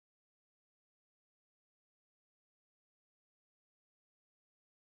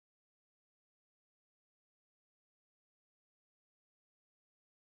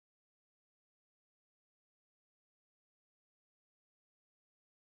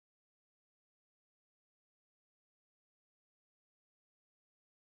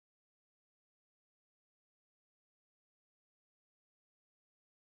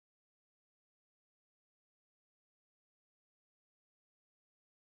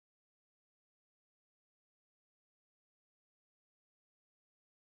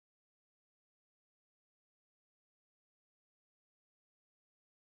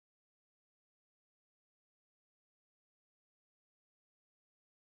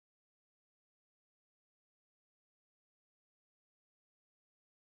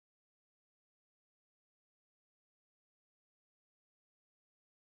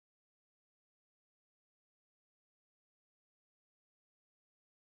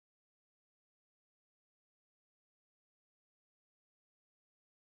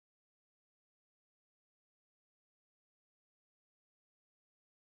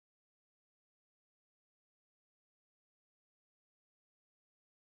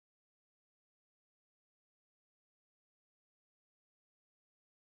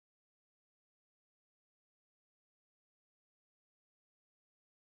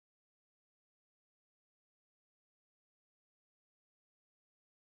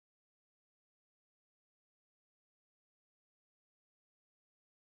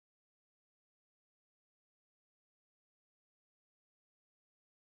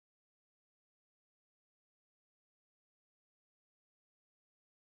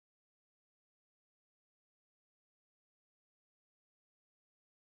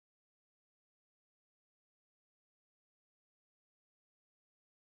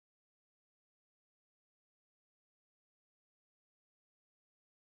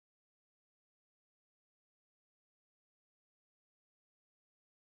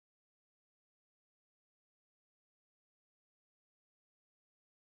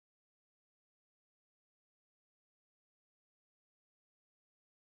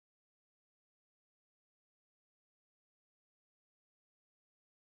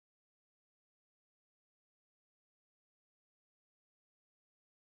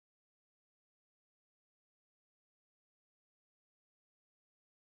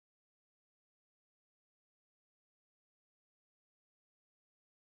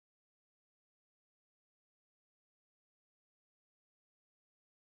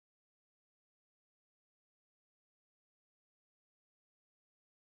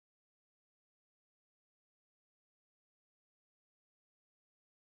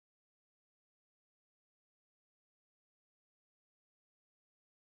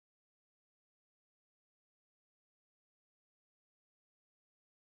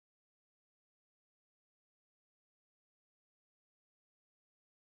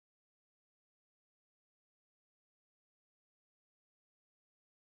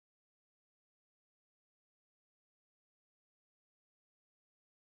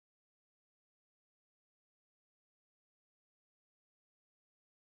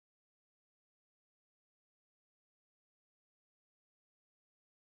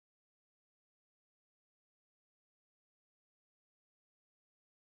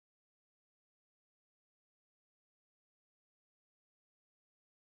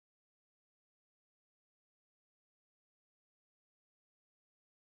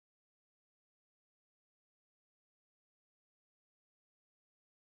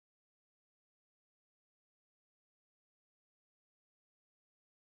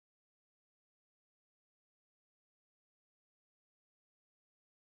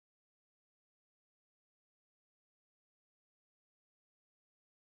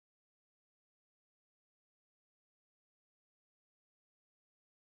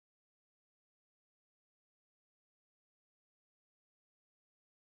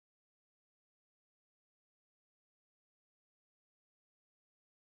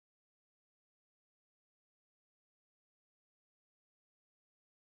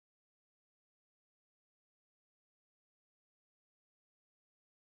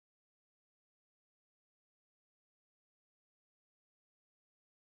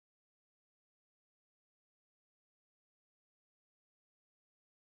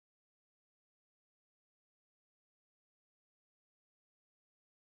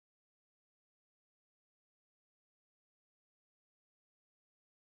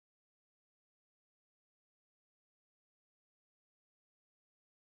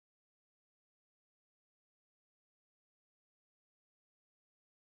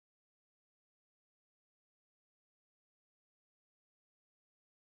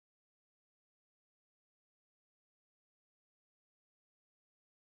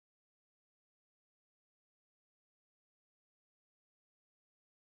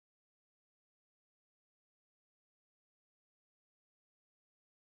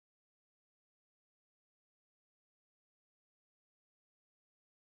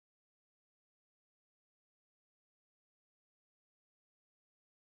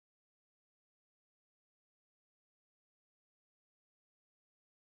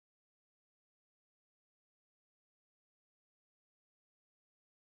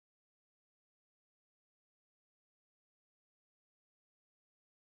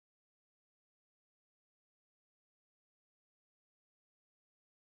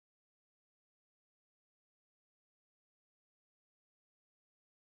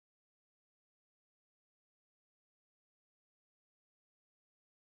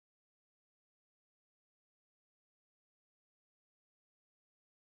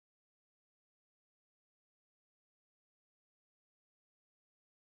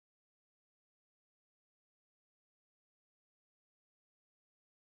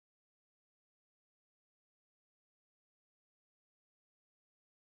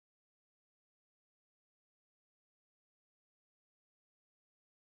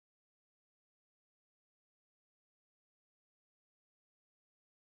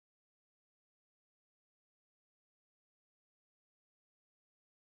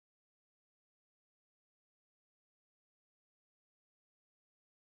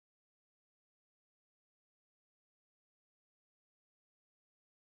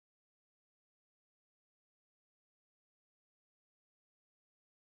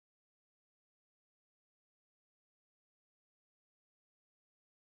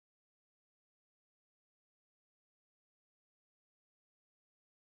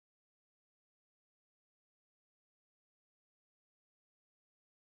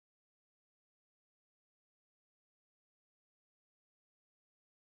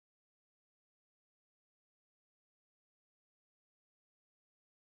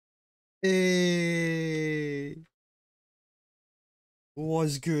Hey,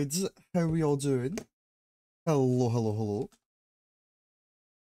 what's good? How we all doing? Hello, hello, hello.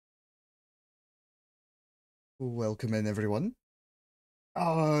 Welcome in, everyone.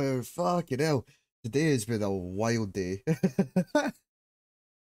 Oh, fucking hell. Today has been a wild day.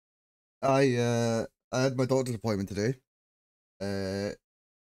 I, uh, I had my doctor's appointment today. Uh,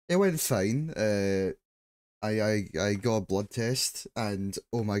 it went fine. I got a blood test, and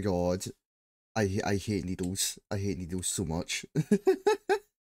oh my god, I hate needles. I hate needles so much.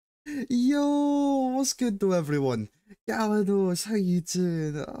 Yo, what's good though, everyone? Galados, how you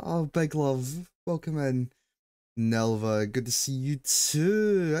doing? Oh, big love. Welcome in. Nelva, good to see you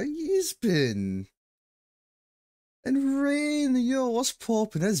too. How you been? And Rain, yo, what's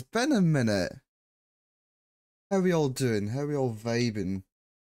poppin'? It's been a minute. How we all doing? How we all vibing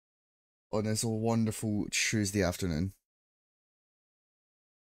on this wonderful Tuesday afternoon?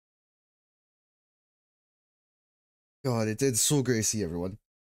 God, it's so great to see everyone.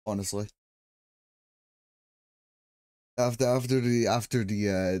 Honestly, after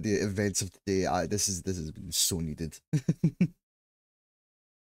the events of today, this has been so needed.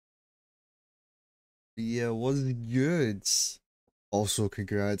 Yeah, was good. Also,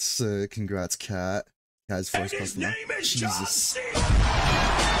 congrats, Cat. Cat's first customer. Jesus.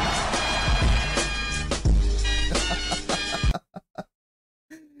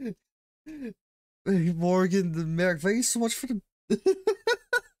 Hey, Morgan, the Merrick, thank you so much for the.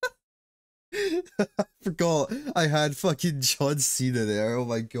 I forgot I had fucking John Cena there. Oh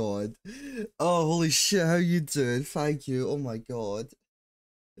my god. Oh, holy shit, how you doing? Thank you. Oh my god.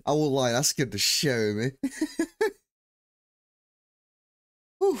 I won't lie, that scared the shit out of me.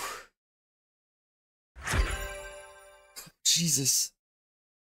 Whew. Jesus.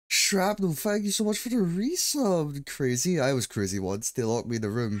 Shrapnel, thank you so much for the resub. Crazy. I was crazy once. They locked me in a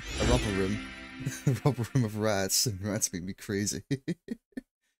room, a rubber room. A rubber room of rats, and rats make me crazy.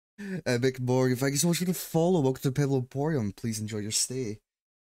 Mick Morgan, thank you so much for the follow. Welcome to Pebble Emporium. Please enjoy your stay.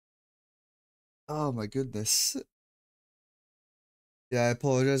 Oh my goodness. Yeah, I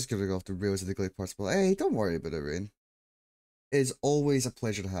apologize for going off the rails of the glade parts, but hey, don't worry about it, Rain. It is always a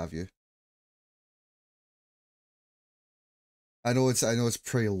pleasure to have you. I know it's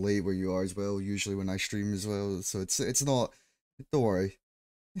pretty late where you are as well, usually when I stream as well, so it's not, don't worry.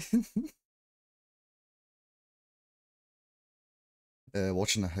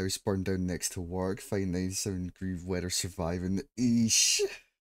 Watching a house burn down next to work, find 97-degree weather surviving. Eesh.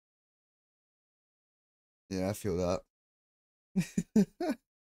 Yeah, I feel that.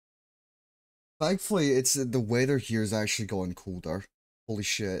 Thankfully, it's the weather here is actually going colder. Holy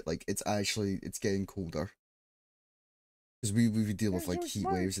shit! Like it's getting colder because we deal with like You're so heat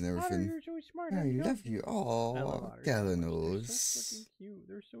smart. waves and Otter, everything. you're so smart. I Let me help love you. you. I love Oh, otters so much. They're so freaking Galanos. cute.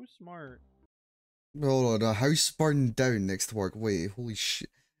 They're so smart. Hold on, a house burned down next to work. Wait, holy shit!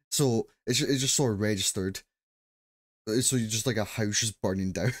 So it's just sort of registered. So you just like a house just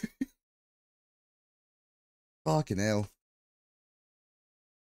burning down. Fucking hell.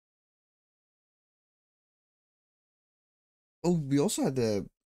 Oh, we also had the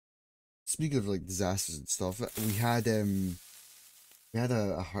speaking of like disasters and stuff. We had a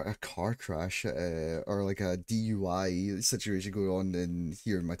car crash or like a DUI situation going on in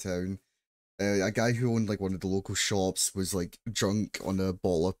here in my town. A guy who owned like one of the local shops was like drunk on a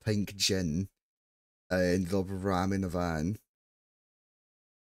bottle of pink gin. Ended up ramming a van,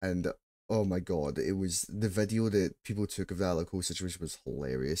 and oh my god, it was the video that people took of that like whole situation was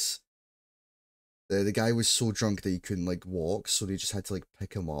hilarious. The guy was so drunk that he couldn't like walk, so they just had to like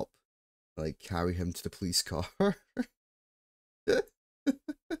pick him up, like carry him to the police car.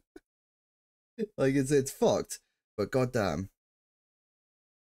 Like it's fucked, but goddamn.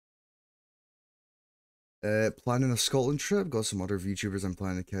 Planning a Scotland trip. Got some other VTubers I'm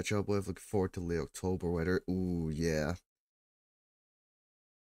planning to catch up with. Looking forward to late October weather. Ooh, yeah.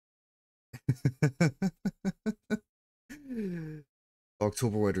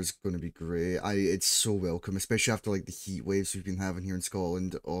 October weather is going to be great. It's so welcome, especially after like the heat waves we've been having here in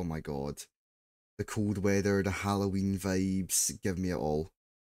Scotland. Oh my god. The cold weather, the Halloween vibes, give me it all.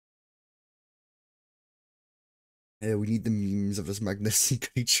 We need the memes of this magnificent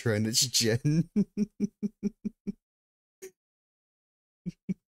creature and its gin.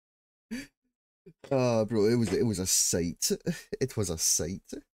 Bro, it was a sight. It was a sight.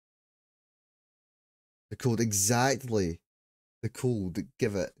 The cold, exactly. The cold,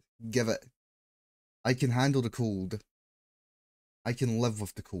 give it, give it. I can handle the cold. I can live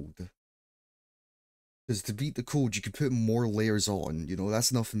with the cold. Because to beat the cold, you can put more layers on. You know,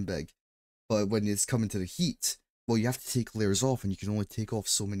 that's nothing big. But when it's coming to the heat, well, you have to take layers off, and you can only take off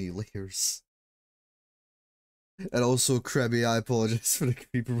so many layers. And also, Krabby, I apologize for the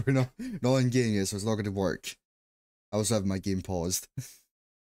creeper. We're not in game yet, so it's not going to work. I also have my game paused.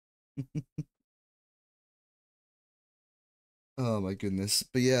 Oh my goodness.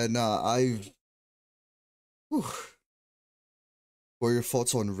 But yeah, nah, Whew. What are your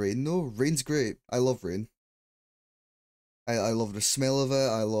thoughts on rain? No, rain's great. I love rain. I love the smell of it.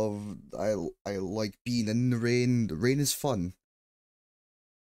 I like being in the rain. The rain is fun.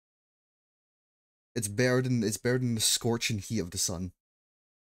 It's better than the scorching heat of the sun.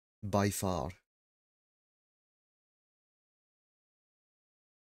 By far.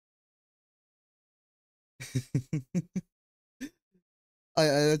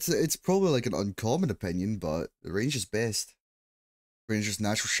 It's probably like an uncommon opinion, but the rain's just best. Rain's just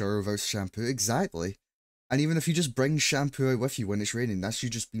natural shower without shampoo. Exactly. And even if you just bring shampoo out with you when it's raining, that's you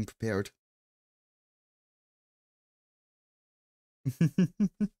just being prepared.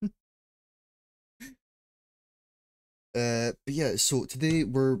 But yeah, so today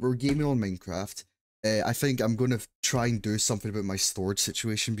we're gaming on Minecraft. I think I'm gonna try and do something about my storage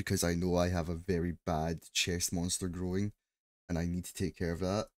situation because I know I have a very bad chest monster growing, and I need to take care of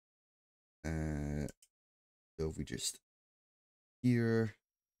that. So if we just here,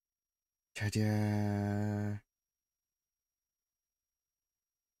 ta-da!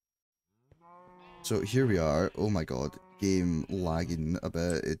 So here we are. Oh my god, game lagging a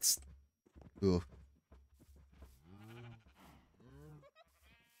bit. It's oh.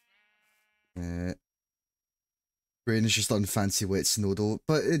 Rain is just unfancy wet snow though,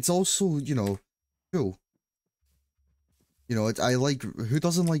 but it's also, you know, cool. You know, I like, who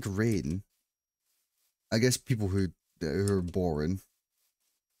doesn't like rain? I guess people who are boring.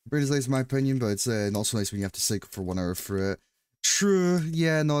 Rain is nice in my opinion, but it's not so nice when you have to cycle for 1 hour for it. True,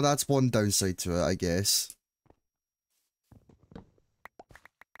 yeah, no, that's one downside to it, I guess.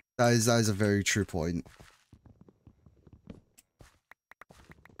 That is a very true point.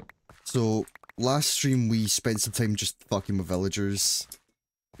 So, last stream we spent some time just fucking with villagers.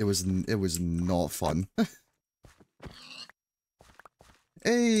 It was not fun.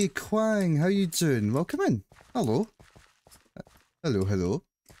 Hey, Quang, how you doing? Welcome in. Hello. Hello, hello.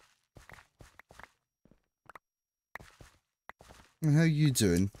 How you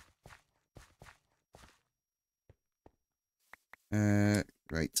doing?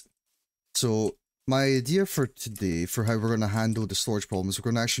 Right. So, my idea for today, for how we're going to handle the storage problems, we're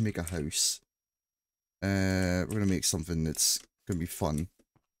going to actually make a house. We're going to make something that's going to be fun.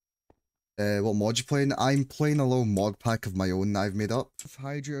 What mod you playing? I'm playing a little mod pack of my own that I've made up.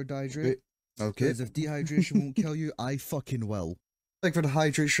 Hydrate or dehydrate? Okay. Because if dehydration won't kill you, I fucking will. Like for the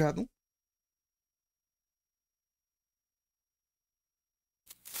hydrate shrapnel.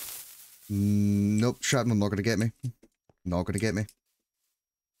 Nope, shrapnel not gonna get me. Not gonna get me.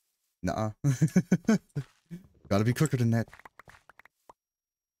 Nuh-uh. Gotta be quicker than that.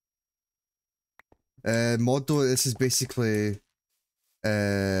 Mod though, this is basically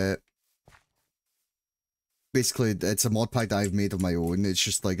it's a mod pack that I've made of my own. It's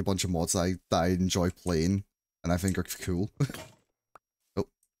just like a bunch of mods that I enjoy playing and I think are cool. Oh.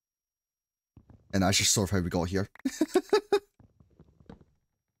 And that's just sort of how we got here.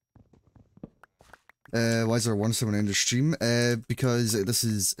 Why is there one someone in the stream? Because this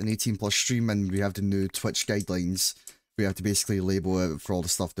is an 18+ stream and we have the new Twitch guidelines. We have to basically label it for all the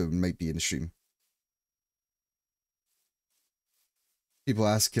stuff that might be in the stream. People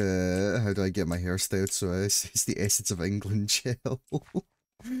ask, how do I get my hairstyle? So it's the Essence of England gel.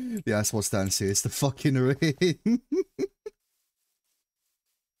 The ask what Stan says, it's the fucking rain.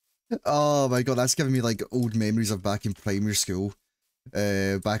 Oh my god, that's giving me like old memories of back in primary school.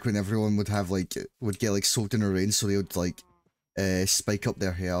 Back when everyone would have like, would get like soaked in the rain so they would like, spike up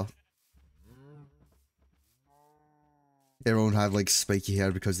their hair. Everyone had like spiky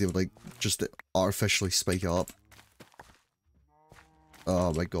hair because they would like, just artificially spike it up.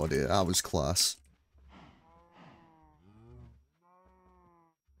 Oh my god, yeah, that was class.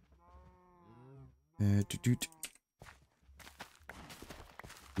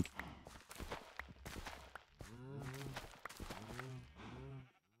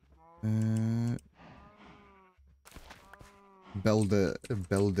 Build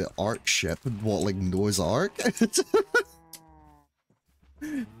the Ark ship. What, like Noah's Ark?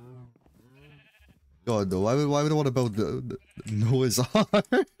 God, no. Why would I want to build the Noah's Ark?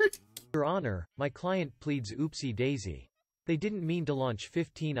 Your Honor, my client pleads oopsie daisy. They didn't mean to launch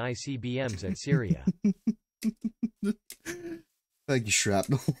 15 ICBMs at Syria. Thank you,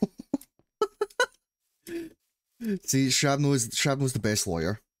 Shrapnel. See, Shrapnel is the best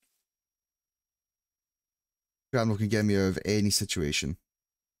lawyer. Shrapnel can get me out of any situation.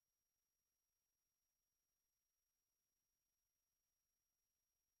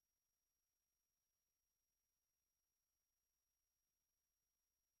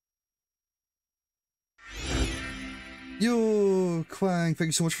 Yo, Quang, thank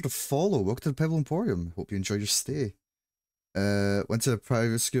you so much for the follow. Welcome to the Pebble Emporium. Hope you enjoyed your stay. Went to a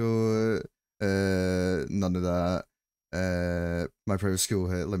private school. None of that. My private school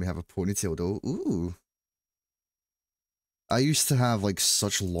let me have a ponytail though. Ooh. I used to have like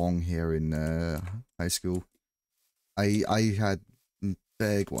such long hair in high school. I had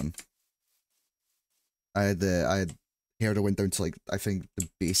big one. I had hair that went down to like I think the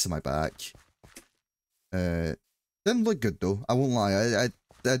base of my back. Didn't look good though. I won't lie. I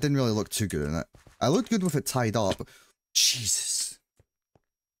didn't really look too good in it. I looked good with it tied up. Jesus.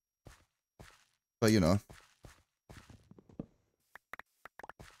 But you know.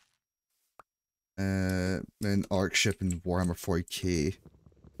 An arc ship in Warhammer 40k.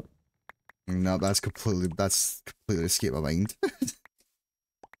 No, that's completely escaped my mind.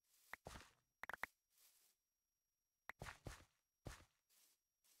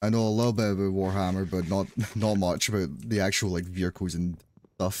 I know a little bit about Warhammer, but not much about the actual like vehicles and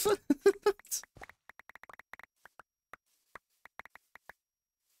stuff.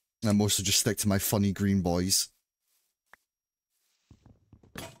 I mostly just stick to my funny green boys.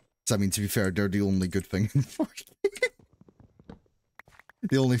 I mean, to be fair, they're the only good thing in 40k.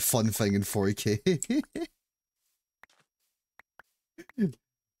 The only fun thing in 40k.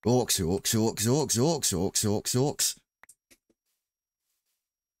 Orcs, orcs, orcs, orcs, orcs, orcs, orcs, orcs.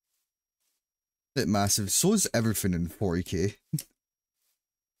 Bit massive. So is everything in 40k.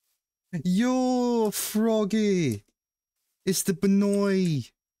 Yo, Froggy! It's the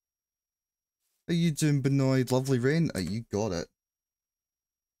Benoit! How you doing, Benoit? Lovely rain? You got it.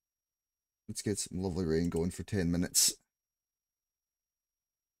 Let's get some lovely rain going for 10 minutes.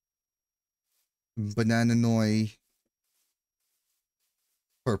 Banana Noi.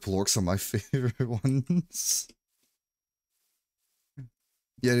 Purple orcs are my favorite ones.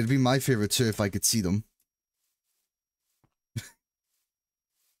 Yeah, it'd be my favorite too if I could see them.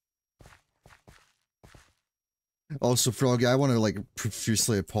 Also, Froggy, I want to like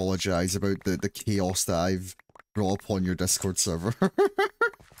profusely apologize about the chaos that I've brought upon your Discord server.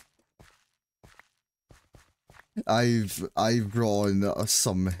 I've brought on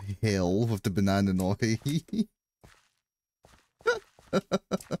some hell with the banana noi.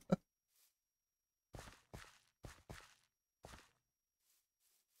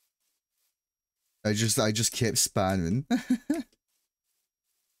 I just kept spamming.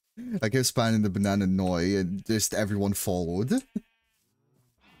 I kept spamming the banana noi and just everyone followed. Do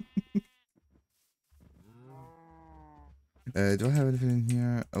I have anything in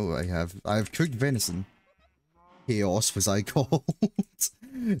here? Oh, I have cooked venison. Chaos was I called.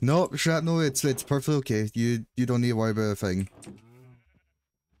 No, Shrapnel, it's perfectly okay. You don't need to worry about a thing.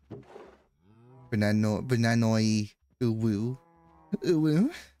 Bananoi, ooh woo, ooh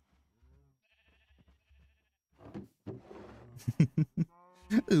woo.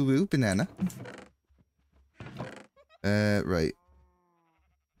 Ooh woo, banana. Right.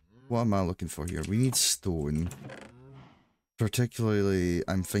 What am I looking for here? We need stone. Particularly,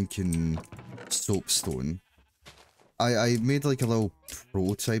 I'm thinking soapstone. I made like a little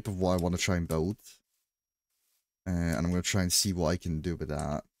prototype of what I want to try and build. And I'm going to try and see what I can do with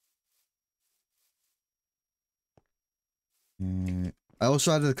that. I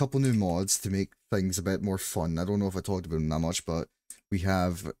also added a couple new mods to make things a bit more fun. I don't know if I talked about them that much, but we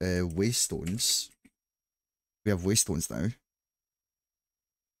have wastestones. We have wastestones now.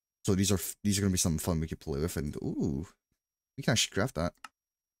 So these are going to be something fun we could play with, and ooh, we can actually craft that.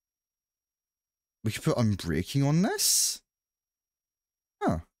 We could put unbreaking on this?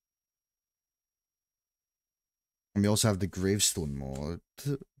 Huh. And we also have the gravestone mod.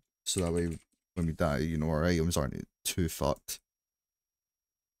 So that way, when we die, you know, our items aren't too fucked.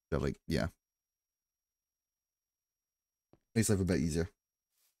 They're like, yeah. Makes life a bit easier.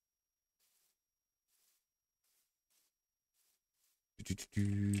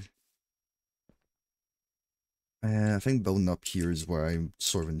 I think building up here is where I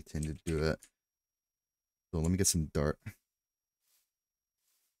sort of intended to do it. So let me get some dirt.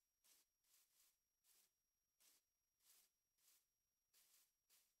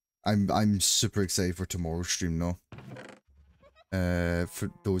 I'm super excited for tomorrow's stream though. For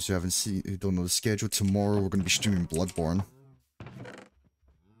those who don't know the schedule, tomorrow we're gonna be streaming Bloodborne.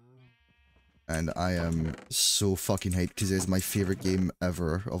 And I am so fucking hyped because it is my favorite game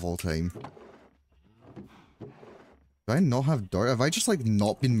ever of all time. Do I not have dirt? Have I just like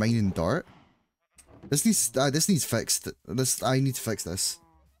not been mining dirt? This needs fixed. I need to fix this.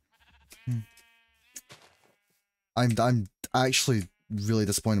 I'm actually really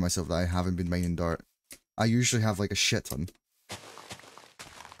disappointed in myself that I haven't been mining dirt. I usually have like a shit ton.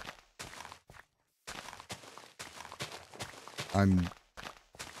 I'm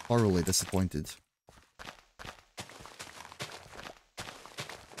thoroughly disappointed.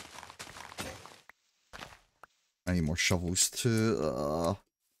 I need more shovels too. I'm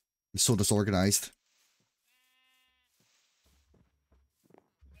so disorganized.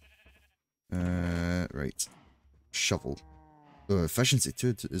 Right. Shovel. Efficiency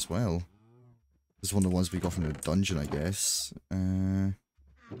too as well. This is one of the ones we got from the dungeon, I guess.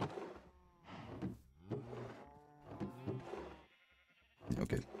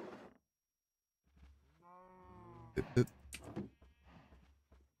 Okay. Boop, boop.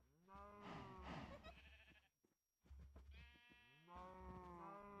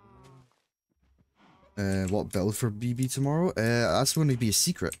 What build for BB tomorrow? That's going to be a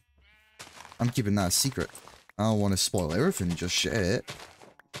secret. I'm keeping that a secret. I don't want to spoil everything just yet.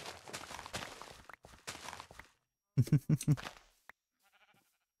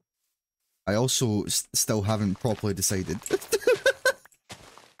 I also still haven't properly decided.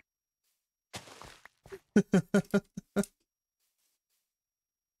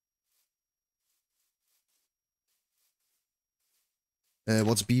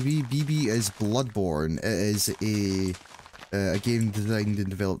 What's BB? BB is Bloodborne. It is a game designed and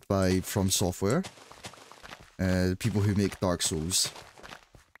developed by From Software. The people who make Dark Souls.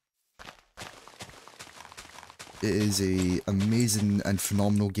 It is a amazing and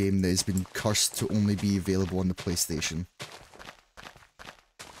phenomenal game that has been cursed to only be available on the PlayStation.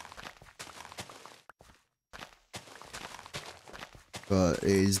 But it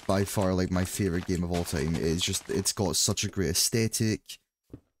is by far like my favorite game of all time. It's got such a great aesthetic.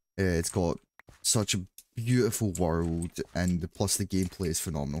 It's got such a beautiful world, and plus the gameplay is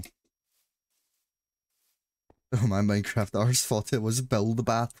phenomenal. Oh, my Minecraft arse thought it was Build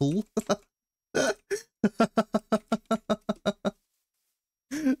Battle.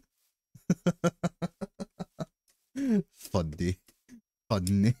 Funny.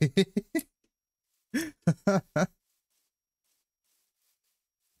 Funny.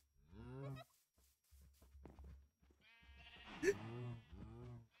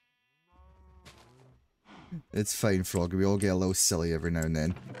 It's fine, Frog. We all get a little silly every now and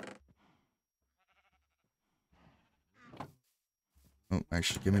then. Oh,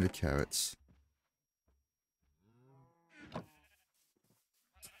 actually, give me the carrots.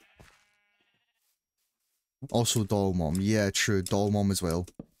 Also, Doll Mom. Yeah, true. Doll Mom as well.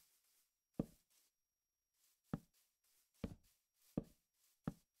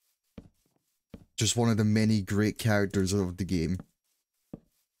 Just one of the many great characters of the game.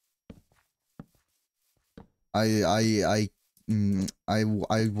 I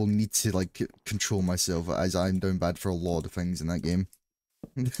will need to, like, control myself, as I'm down bad for a lot of things in that game.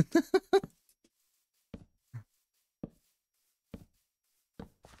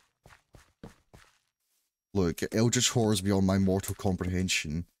 Look, Eldritch Horrors beyond my mortal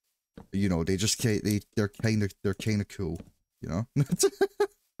comprehension. You know, they're kind of cool, you know?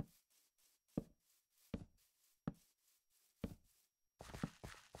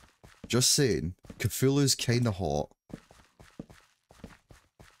 Just saying, Cthulhu's kind of hot.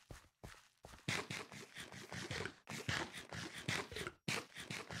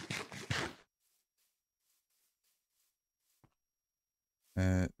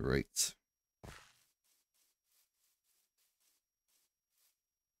 Right.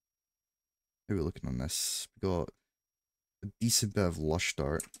 How are we looking on this? We got a decent bit of lush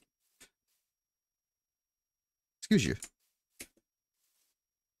dart. Excuse you.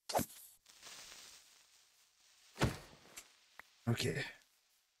 Okay.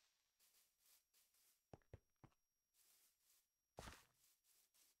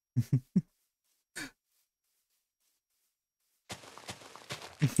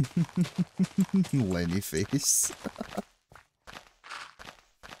 Lenny face.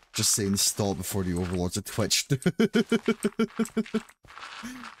 Just saying stop before the overlords of Twitch.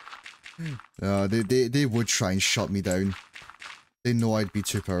 They would try and shut me down. They know I'd be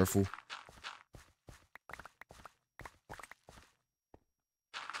too powerful.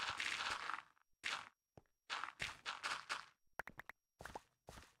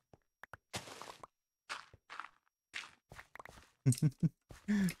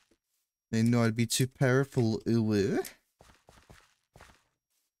 They know I'd be too powerful. Ooh.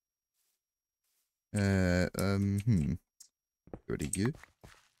 Go to you.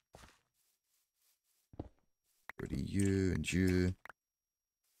 Go to you and you.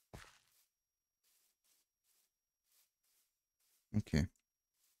 Okay.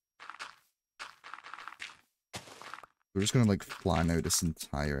 We're just gonna like plan out this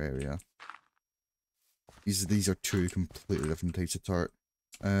entire area. These are two completely different types of tart.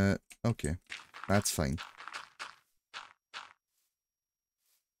 Okay. That's fine.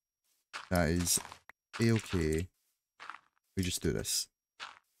 That is a-okay. We just do this.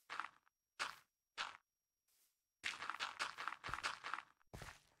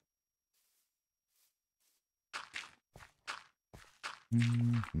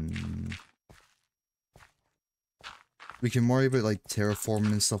 We can worry about like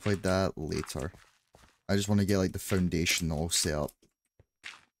terraforming and stuff like that later. I just want to get like the foundation all set up.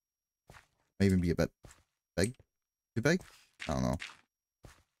 Might even be a bit big. Too big? I don't know.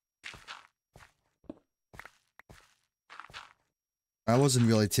 I wasn't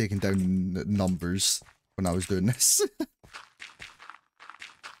really taking down numbers when I was doing this.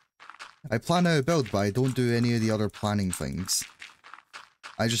 I plan out a build, but I don't do any of the other planning things.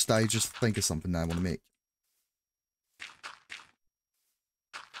 I just think of something that I want to make.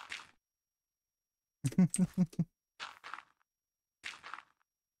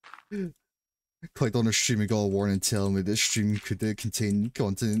 Clicked on a stream and got a warning telling me this stream could contain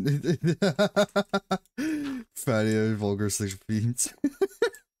content. Fatty or vulgar sexual themes.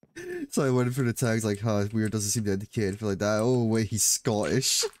 So I went through the tags like, huh, weird, doesn't seem to indicate for like that. Oh wait, he's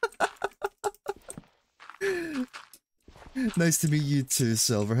Scottish. Nice to meet you too,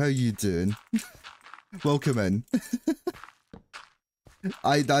 Silver. How you doing? Welcome in.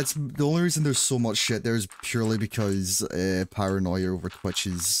 That's the only reason there's so much shit there is purely because paranoia over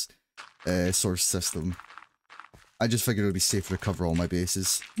Twitch's source system. I just figured it would be safer to cover all my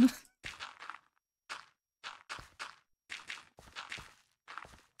bases.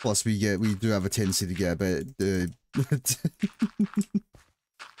 Plus we do have a tendency to get a bit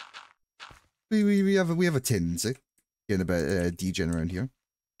we have a tendency getting a bit degen around here.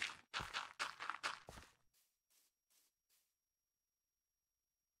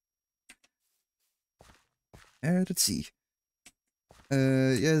 Let's see.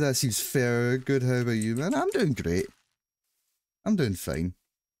 Yeah, that seems fair. Good, how about you, man? I'm doing great. I'm doing fine.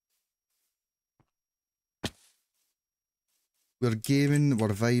 We're gaming, we're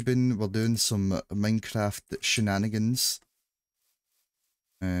vibing, we're doing some Minecraft shenanigans.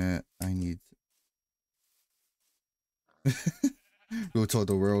 I need... Go to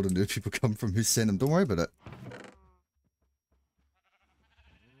the world and new people come from who sent them. Don't worry about it.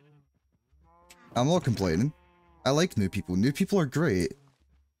 I'm not complaining. I like new people. New people are great.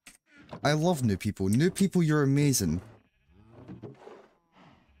 I love new people. New people, you're amazing.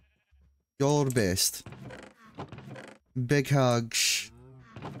 You're the best. Big hugs.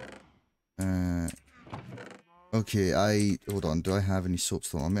 Okay, hold on, do I have any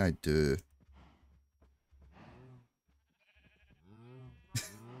soapstone on me? I do.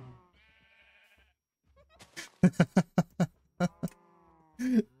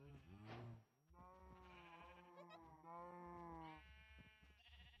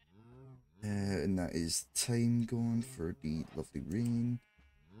 And that is time going for the lovely rain.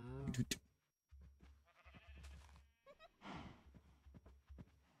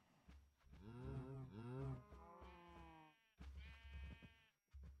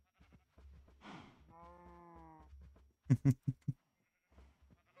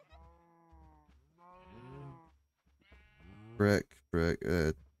 Brick,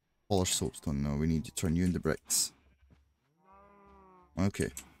 polish soapstone. No, we need to turn you into bricks. Okay.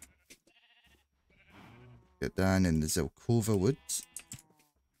 Get down in the Zelkova woods.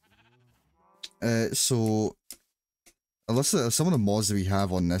 So, unless some of the mods that we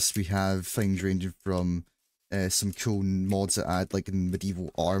have on this, we have things ranging from some cool mods that add like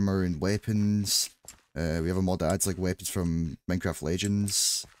medieval armor and weapons. We have a mod that adds like weapons from Minecraft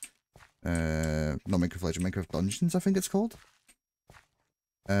Legends. Not Minecraft Legends, Minecraft Dungeons, I think it's called.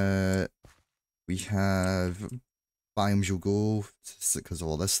 We have Biomes You'll Go, because of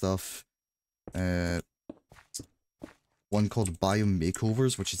all this stuff. One called Biome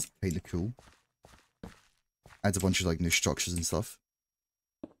Makeovers, which is kind of cool. Adds a bunch of like new structures and stuff.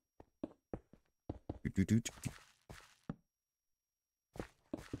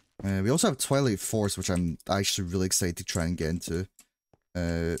 We also have Twilight Forest, which I'm actually really excited to try and get into.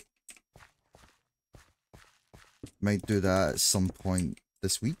 Might do that at some point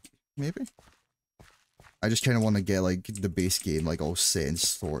this week, maybe? I just kind of want to get like the base game like all set and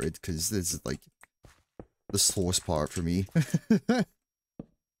sorted, because this is like the slowest part for me.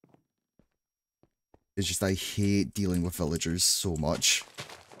 It's just I hate dealing with villagers so much.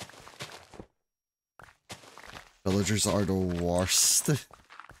 Villagers are the worst.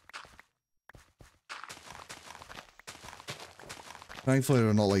 Thankfully,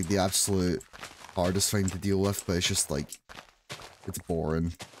 they're not like the absolute hardest thing to deal with, but it's just like, it's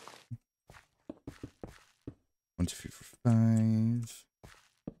boring. 1, 2, 3, 4, 5.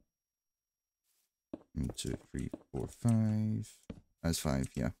 1, 2, 3, 4, 5. That's 5,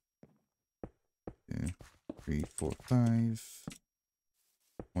 yeah. 2, 3, 4, 5.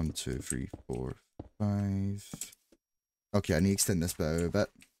 1, 2, 3, 4, 5. Okay, I need to extend this bit out a bit.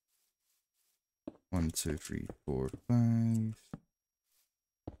 1, 2, 3, 4, 5.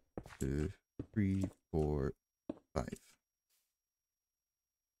 2, 3, 4, 5.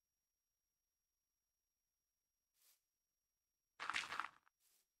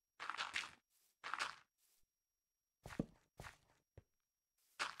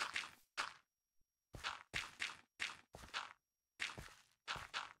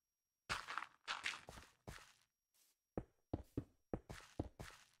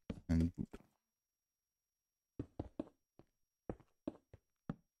 And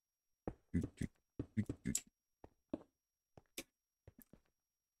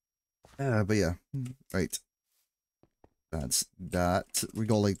but yeah, right. That's that. We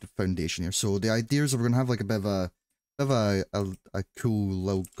got like the foundation here. So the idea is that we're gonna have like a bit of a cool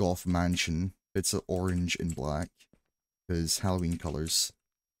little goth mansion. It's orange and black because Halloween colors.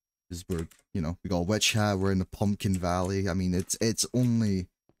 Is we're we got a witch hat. We're in the Pumpkin Valley. I mean, it's only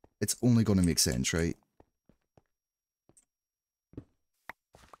gonna make sense, right?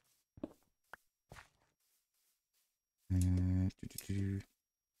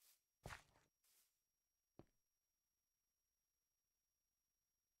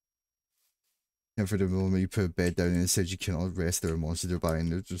 And for the moment you put a bed down and it says you cannot rest there, monster nearby,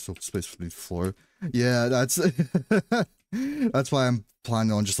 and there's just no space for the floor. Yeah, that's that's why I'm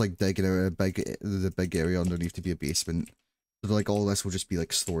planning on just like digging out the big area underneath to be a basement. So like all this will just be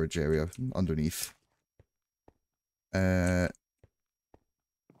like storage area underneath. That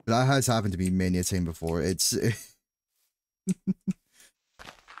has happened to me many a time before. It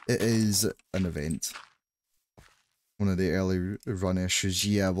is an event. One of the early run issues,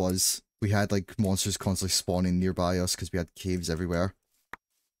 yeah, it was. We had like monsters constantly spawning nearby us because we had caves everywhere.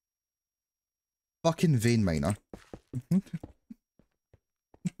 Fucking vein miner.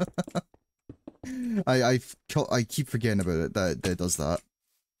 I keep forgetting about it that it does that.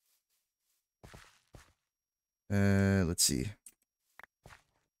 Let's see.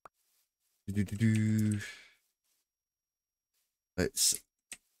 Let's.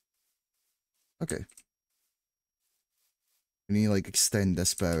 Okay. We need to like extend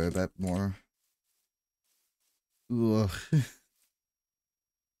this bit a bit more. Ugh.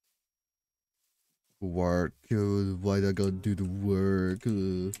 Work. Why do I gotta do the work?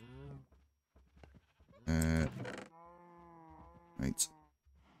 Right.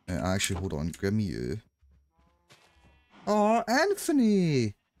 Actually, hold on. Grab me you. Oh,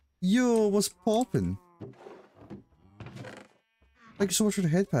 Anthony! Yo, what's poppin'? Thank you so much for the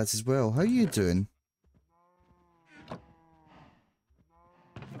head pats as well. How you doing?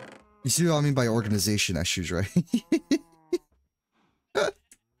 You see what I mean by organization issues, right?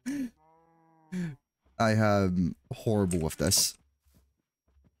 I am horrible with this.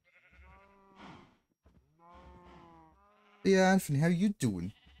 Yeah, Anthony, how you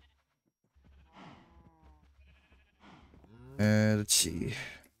doing? Let's see.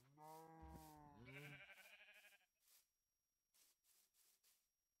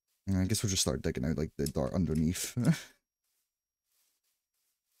 I guess we'll just start digging out like the dirt underneath.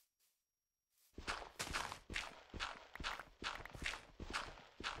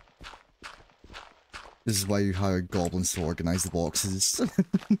 This is why you hire goblins to organize the boxes.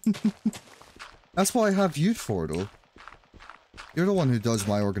 That's what I have you for, though. You're the one who does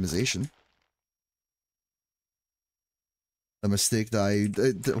my organization. A mistake that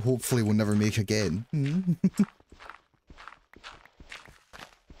I hopefully will never make again.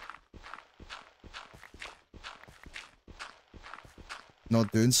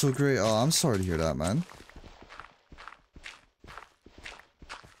 Not doing so great? Oh, I'm sorry to hear that, man.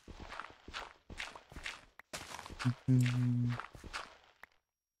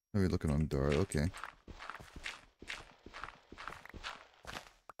 How are we looking on dirt? Okay.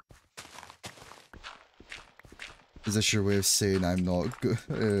 Is this your way of saying I'm not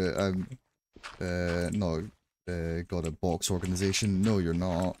not got a box organization? No, you're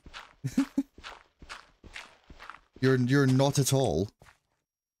not. You're not at all.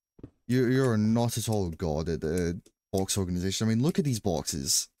 You're not at all god at the box organization. I mean, look at these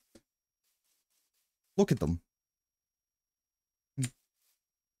boxes. Look at them.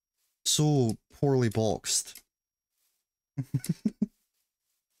 So poorly boxed.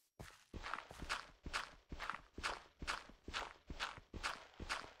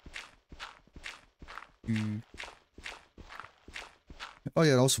 Oh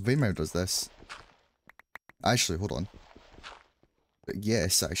yeah, and also Veinmire does this. Actually, hold on.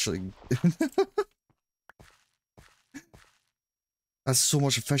 Yes, actually. That's so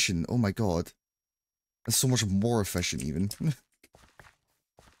much efficient. Oh my god. That's so much more efficient even.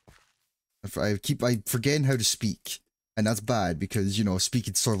 I'm forgetting how to speak. And that's bad because, you know,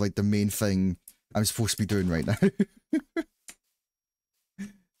 speaking's sort of like the main thing I'm supposed to be doing right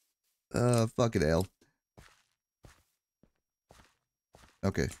now. Fucking hell.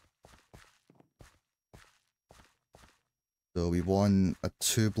 Okay. So we won a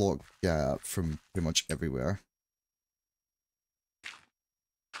 2-block gap from pretty much everywhere.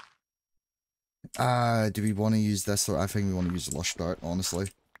 Do we want to use this? Or I think we want to use the Lush Dart, honestly.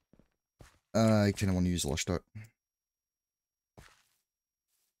 I kind of want to use the Lush Dart.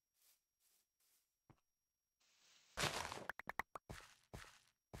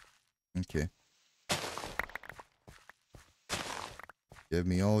 Okay. Give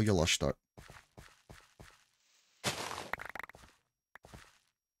me all your Lush Dart.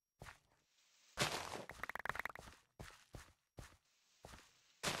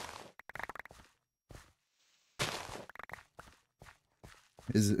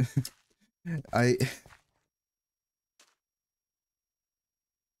 Is it? I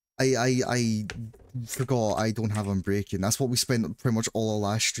forgot I don't have Unbreaking. That's what we spent pretty much all our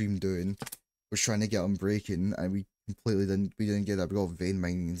last stream doing. Was trying to get Unbreaking, and we completely didn't get that. We got Vein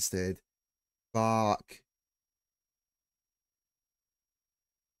Mining instead. Fuck.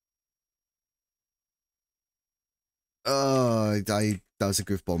 That was a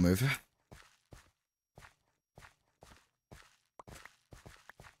goofball move.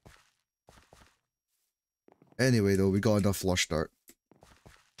 Anyway, though, we got enough Lush Dart.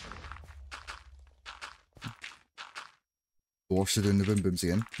 Dwarfs are doing the boom booms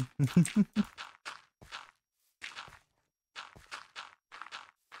again.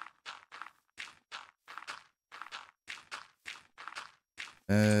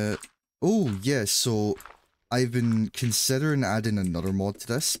 Oh, yeah, so I've been considering adding another mod to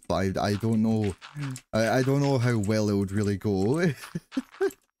this, but I don't know, I don't know how well it would really go.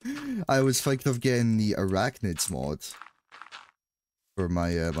 I was thinking of getting the Arachnids mod for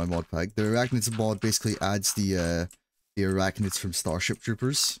my my mod pack. The Arachnids mod basically adds the Arachnids from Starship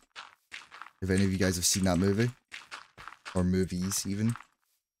Troopers. If any of you guys have seen that movie. Or movies, even.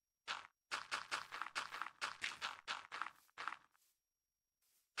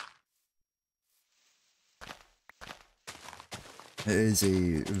 It is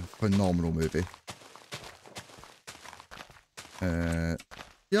a phenomenal movie. The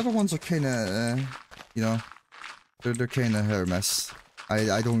other ones are kind of, you know, they're kind of hit or miss.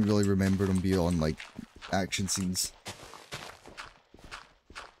 I don't really remember them beyond, like, action scenes.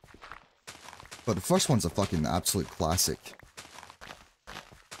 But the first one's a fucking absolute classic.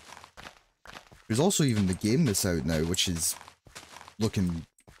 There's also even the game that's out now, which is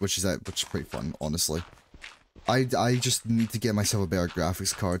pretty fun, honestly. I just need to get myself a better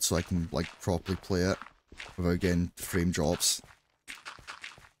graphics card so I can, like, properly play it without getting frame drops.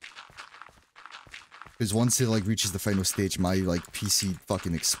 Because once it, like, reaches the final stage, my, like, PC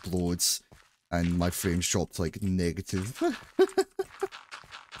fucking explodes and my frames drop to, like, negative.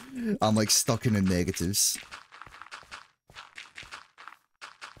 I'm, like, stuck in the negatives.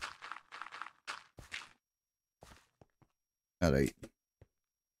 Alright.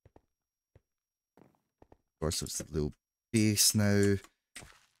 Of course, it's a little base now.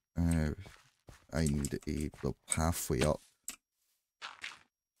 I need a little pathway up.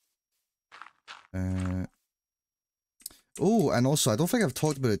 Oh, and also, I don't think I've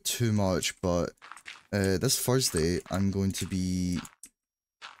talked about it too much, but this Thursday, I'm going to be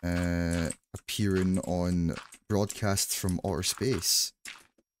appearing on broadcasts from outer space.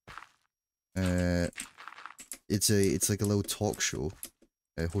 It's like a little talk show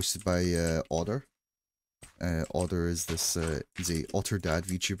hosted by Otter. Otter is this he's a Otter Dad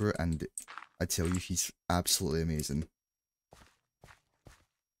VTuber, and I tell you, he's absolutely amazing.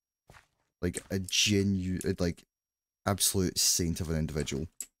 Like a genuine, like, absolute saint of an individual.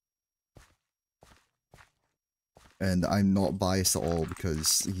 And I'm not biased at all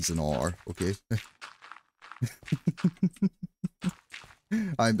because he's an Otter, okay?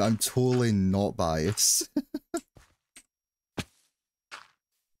 I'm totally not biased.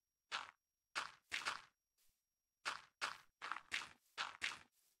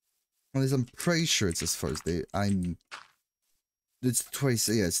 I'm pretty sure it's this Thursday. It's twice,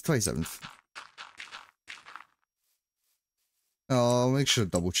 yeah, it's 27th. I'll make sure to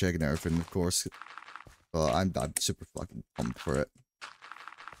double check and everything, of course. But I'm super fucking pumped for it.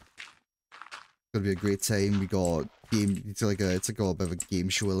 gonna be a great time. We got game. It's like a bit of a game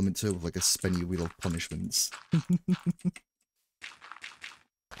show element to it with like a spinny wheel of punishments.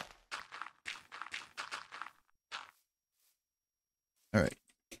 All right.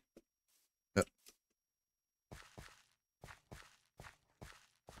 Yep.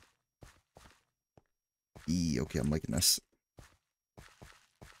 Okay, I'm liking this.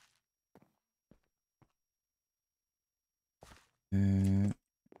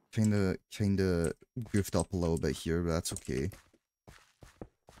 Kinda goofed up a little bit here, but that's okay.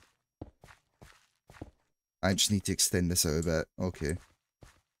 I just need to extend this out a bit. Okay.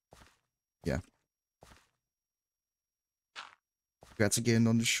 Yeah. Congrats again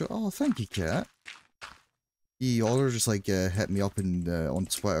on the show. Oh, thank you, Cat. Oliver just like hit me up on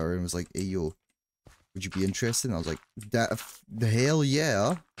Twitter and was like, "Hey yo, would you be interested?" And I was like, "The hell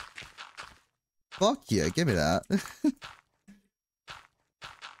yeah! Fuck yeah, give me that."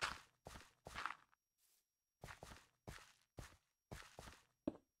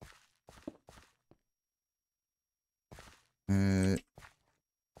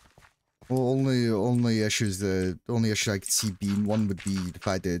 Well, only issues the only issue I could see being one would be the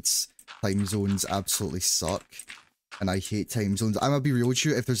fact that its time zones absolutely suck, and I hate time zones. I'm gonna be real with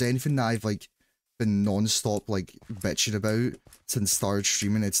you. If there's anything that I've like been non-stop like bitching about since started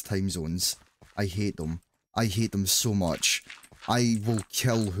streaming, it's time zones. I hate them. I hate them so much. I will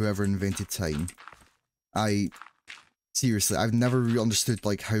kill whoever invented time. Seriously, I've never really understood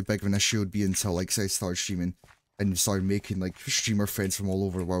like how big of an issue it would be until like say I started streaming and started making like streamer friends from all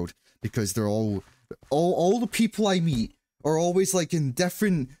over the world, because they're all the people I meet are always like in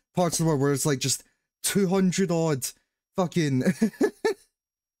different parts of the world where it's like just 200 odd fucking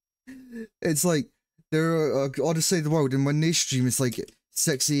it's like they're on the side of the world, and when they stream it's like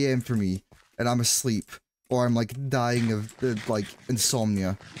 6 AM for me and I'm asleep or I'm like dying of like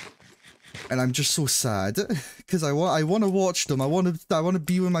insomnia. And I'm just so sad because I want to watch them. I want to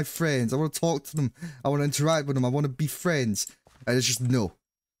be with my friends. I want to talk to them. I want to interact with them. I want to be friends. And it's just no.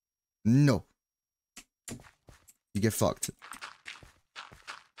 You get fucked.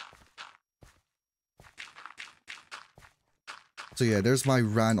 So yeah, there's my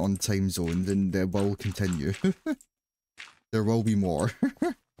rant on time zones, and there will continue. There will be more.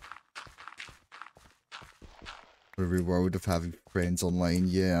 The reward of having friends online,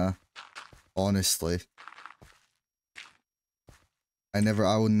 yeah. Honestly. I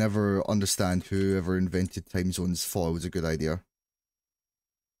will never understand whoever invented time zones thought it was a good idea.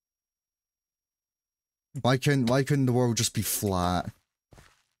 Why couldn't the world just be flat?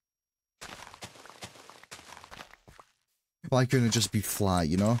 Why couldn't it just be flat,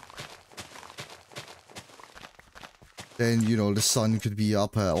 you know? Then, you know, the sun could be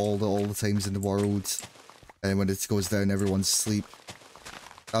up at all the times in the world, and when it goes down, everyone's asleep.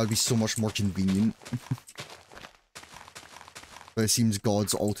 That would be so much more convenient. But it seems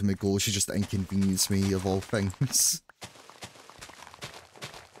God's ultimate goal is to just inconvenience me of all things.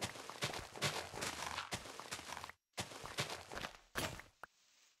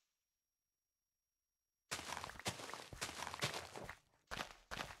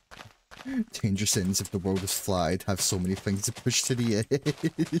 Danger sentence: if the world was flat, I'd have so many things to push to the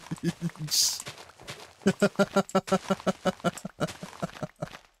edge.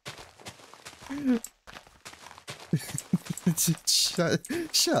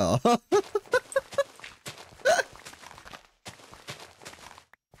 Shut up.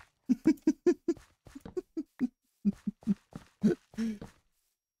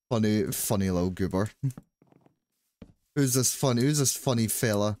 Funny little goober. Who's this funny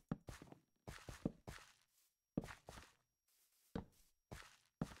fella?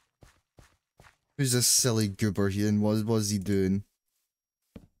 Who's this silly goober here, and what was he doing?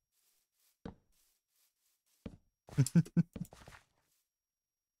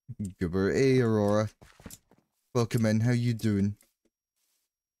 Goober. Hey, Aurora. Welcome in. How you doing?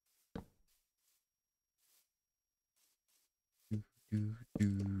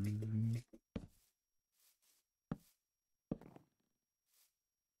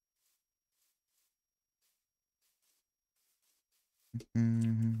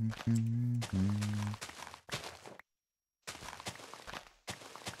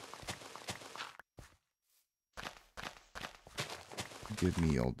 Give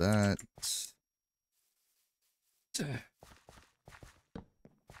me all that.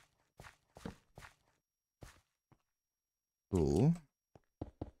 Cool.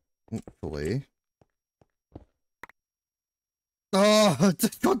 Hopefully. Oh,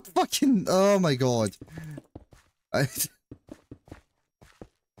 God fucking, oh my God.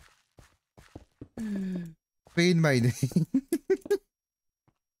 Vein mining.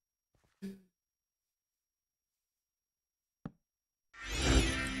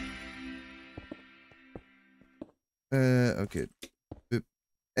 Okay. Boop.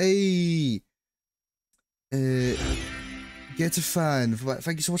 Hey! Get a fan.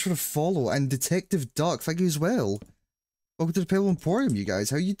 Thank you so much for the follow. And Detective Duck, thank you as well. Welcome to the Pebble Emporium, you guys.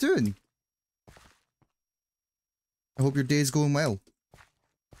 How you doing? I hope your day is going well.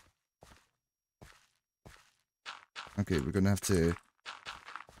 Okay, we're gonna have to...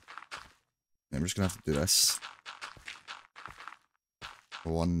 I'm just gonna have to do this.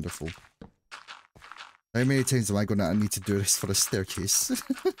 Wonderful. How many times am I gonna need to do this for a staircase?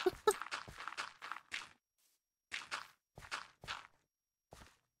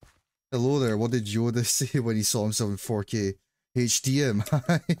 Hello there, what did Yoda say when he saw himself in 4K?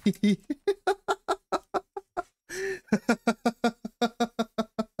 HDMI.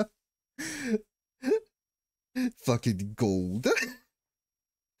 Fucking gold.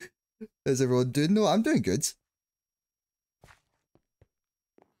 How's everyone doing? No, I'm doing good.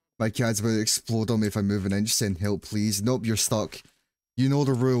 My cat's about to explode on me if I move an inch, saying help please. Nope, you're stuck. You know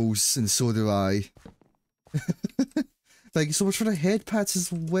the rules, and so do I. Thank you so much for the head pats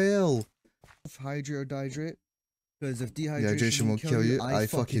as well. Hydrate or dihydrate? Because if dehydration won't kill you, I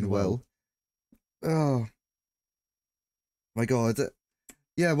fucking will. Oh. My god.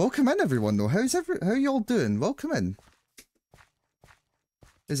 Yeah, welcome in everyone though. How y'all doing? Welcome in.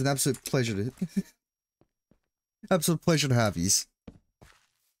 It's an absolute pleasure to absolute pleasure to have yous.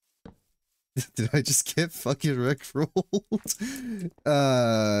 Did I just get fucking rickrolled?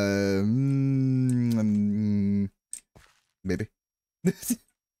 Maybe.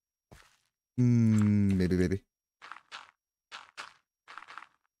 Maybe.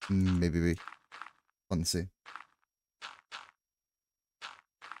 Maybe. Fun to see.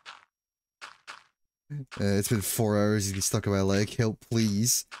 It's been 4 hours, he's been stuck on my leg. Help,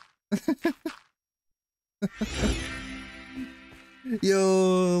 please.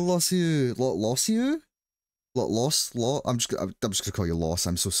 Yo, lost you. Lost you? Lost? I'm just gonna call you Lost.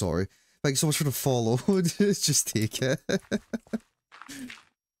 I'm so sorry. Thank you so much for the follow. Just take it.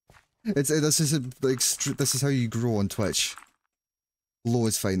 This is how you grow on Twitch. Low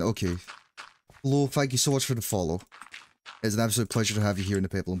is fine. Okay. Low, thank you so much for the follow. It's an absolute pleasure to have you here in the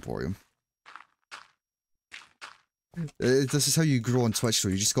Pebble Emporium. This is how you grow on Twitch, though.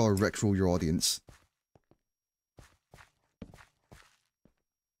 You just gotta rickroll your audience.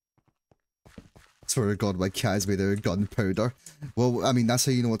 Swear to God, my cat is made out of gunpowder. Well, I mean, that's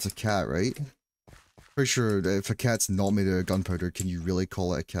how you know it's a cat, right? Pretty sure if a cat's not made out of gunpowder, can you really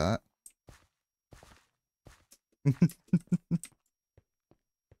call it a cat?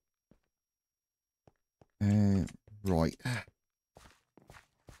 Right.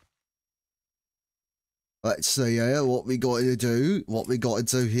 Let's see what we got to do. What we got to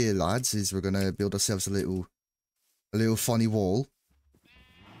do here, lads, is we're gonna build ourselves a little funny wall.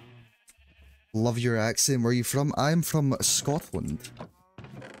 Love your accent. Where are you from? I'm from Scotland.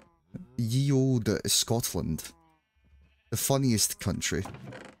 Ye old Scotland. The funniest country.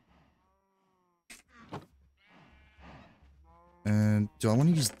 And do I want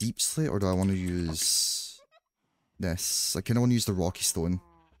to use deep slate or do I want to use this? I kind of want to use the rocky stone.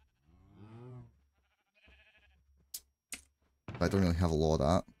 I don't really have a lot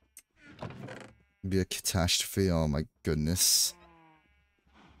of that. It'd be a catastrophe. Oh my goodness.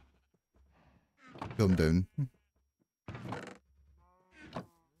 Calm down.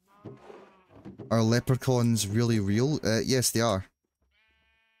 Are leprechauns really real? Yes, they are.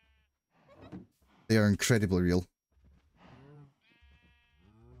 They are incredibly real.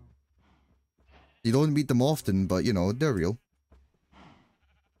 You don't meet them often, but you know, they're real.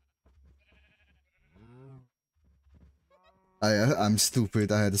 I'm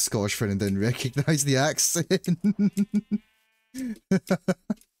stupid. I had a Scottish friend and didn't recognize the accent.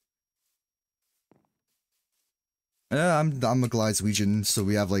 Yeah, I'm a Glaswegian, so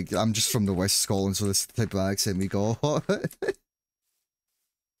we have like, I'm just from the West of Scotland, so this is the type of accent we got.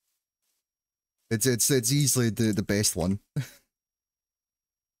 It's easily the best one.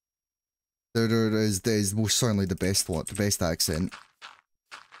 There is most certainly the best one, the best accent.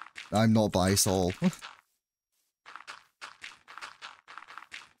 I'm not biased at all.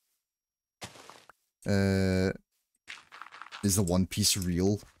 Is the One Piece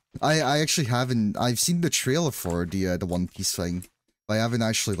real? I actually haven't. I've seen the trailer for the One Piece thing, but I haven't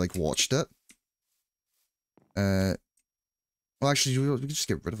actually like watched it. Well, actually, we can just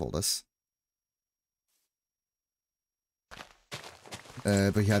get rid of all this.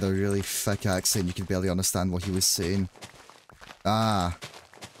 But he had a really thick accent. You could barely understand what he was saying. Ah,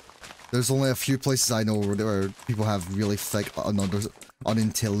 there's only a few places I know where people have really thick,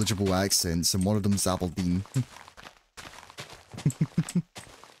 unintelligible accents, and one of them's Aberdeen.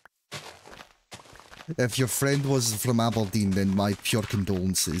 If your friend was from Aberdeen, then my pure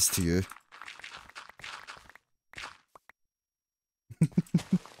condolences to you.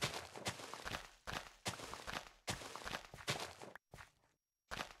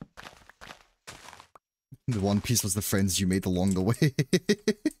 The one piece was the friends you made along the way.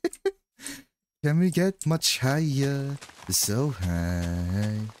 Can we get much higher? So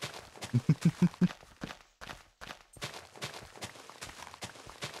high.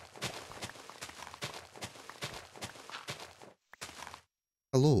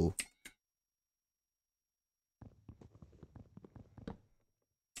 Hello.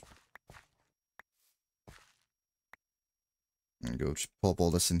 There we go, just pop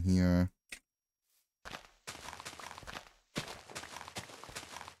all this in here.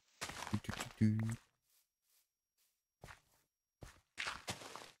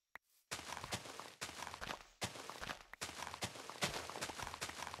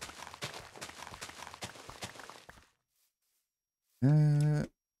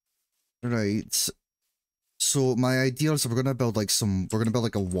 Right. So my idea is we're gonna build like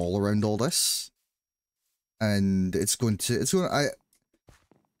a wall around all this. And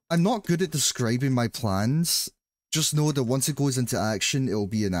I'm not good at describing my plans. Just know that once it goes into action, it'll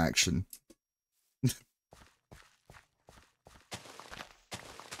be in action.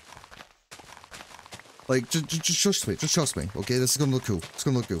 Like, just trust me, okay? This is gonna look cool. It's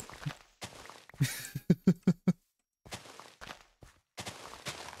gonna look cool.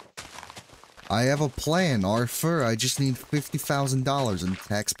 I have a plan, Arthur. I just need $50,000 in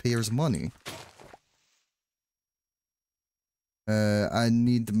taxpayers' money. I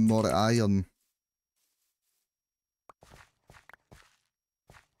need more iron.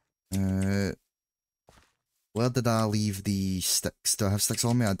 Where did I leave the sticks? Do I have sticks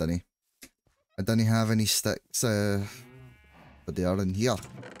on me? I don't have any sticks, but they are in here.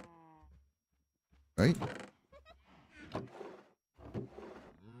 Right?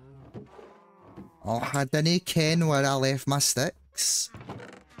 Oh, I didn't ken where I left my sticks.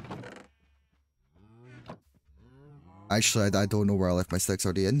 Actually, I don't know where I left my sticks.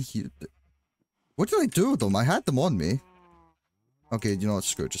 Are they in here? What did I do with them? I had them on me. Okay, you know what?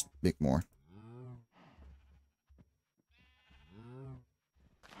 Screw it. Just make more.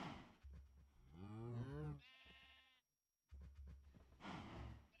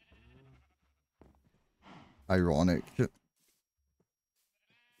 Ironic.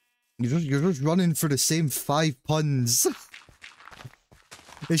 You're just running for the same 5 puns.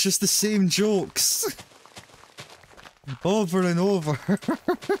 It's just the same jokes. Over and over.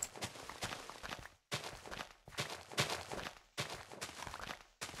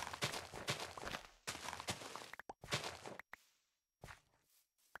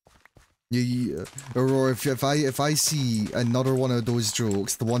 Or if I see another one of those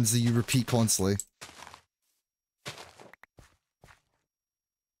jokes, the ones that you repeat constantly.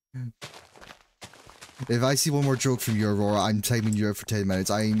 If I see one more joke from you, Aurora, I'm timing you out for 10 minutes.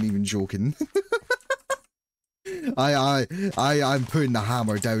 I ain't even joking. I'm putting the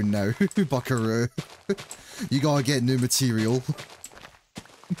hammer down now, buckaroo. You gotta get new material.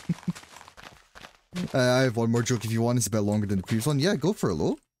 I have one more joke if you want. It's a bit longer than the previous one. Yeah, go for it,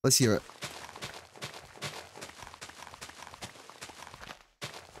 Lo. Let's hear it.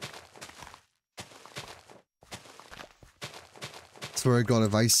 Swear to God,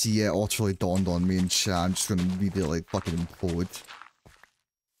 if I see it utterly dawned on me in chat, I'm just gonna immediately like fucking implode.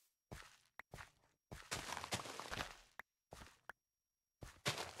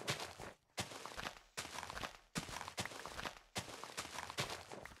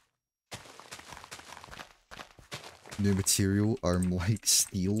 New material, arm like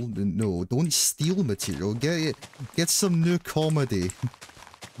steel. No, don't steal material. Get some new comedy.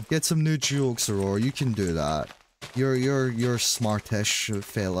 Get some new jokes, Aurora. You can do that. You're smartish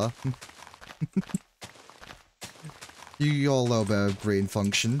fella. You got a little bit of brain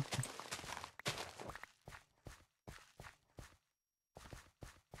function.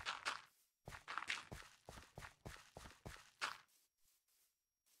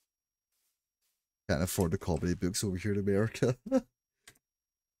 Can't afford the comedy books over here in America.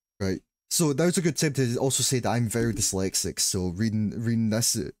 Right. So that was a good time to also say that I'm very dyslexic, so reading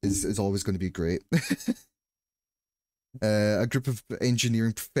this is always going to be great. A group of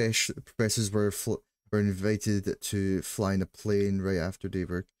engineering professors were invited to fly in a plane right after they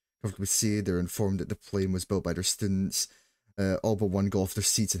were comfortably seated. They were informed that the plane was built by their students. All but one got off their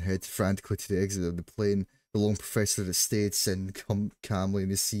seats and headed frantically to the exit of the plane. The lone professor that stayed, sitting calmly in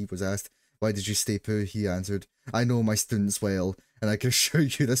his seat, was asked, "Why did you stay put?" He answered, "I know my students well, and I can assure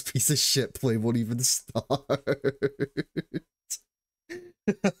you this piece of shit plane won't even start."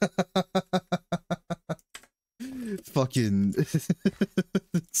 fucking...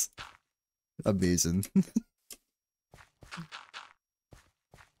 It's amazing.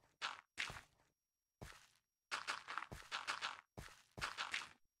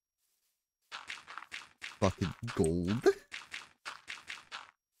 Fucking gold.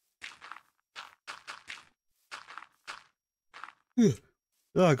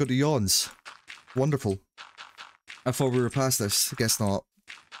 Oh, I got the yawns. Wonderful. I thought we were past this. Guess not.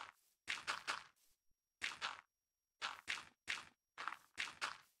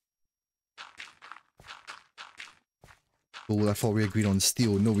 Oh, I thought we agreed on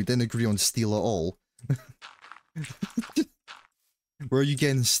steel. No, we didn't agree on steel at all. Where are you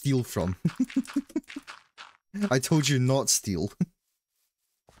getting steel from? I told you not steel.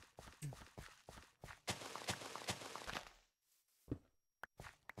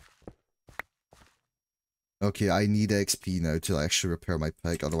 Okay, I need XP now to actually repair my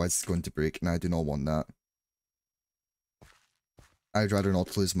pick, otherwise it's going to break, and I do not want that. I'd rather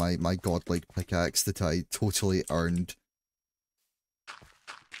not lose my godlike pickaxe that I totally earned.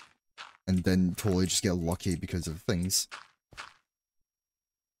 And then totally just get lucky because of things.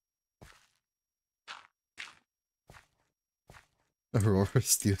 Aurora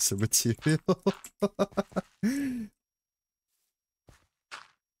steals some material.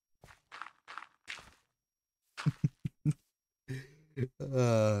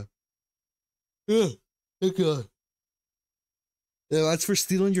 Okay. That's for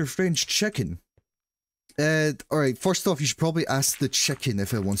stealing your French chicken. Alright, first off, you should probably ask the chicken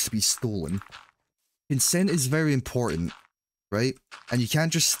if it wants to be stolen. Consent is very important, right? And you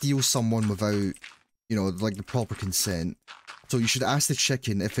can't just steal someone without, you know, like the proper consent. So you should ask the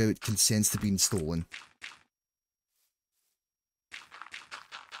chicken if it consents to being stolen.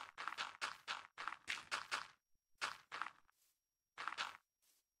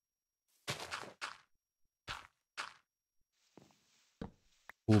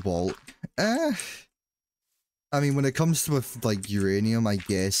 Cobalt. I mean, when it comes to with, like, uranium, I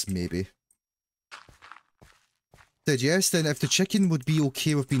guess, maybe. Said yes, then if the chicken would be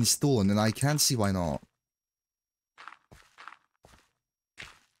okay with being stolen, then I can't see why not.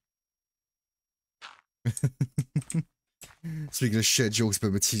 Speaking of shit jokes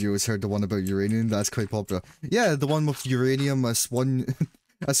about materials, heard the one about uranium, that's quite popular. Yeah, the one with uranium as one...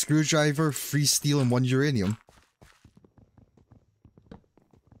 a screwdriver, 3 steel, and 1 uranium.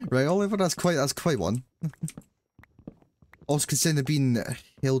 Right, Oliver, that's quite one. Also considered being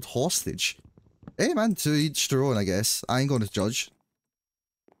held hostage. Hey man, to each their own, I guess. I ain't gonna judge.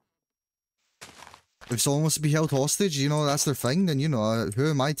 If someone wants to be held hostage, you know, that's their thing, then, you know, who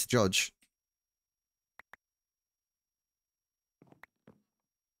am I to judge?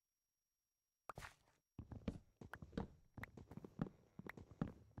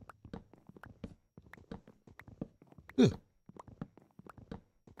 Ugh.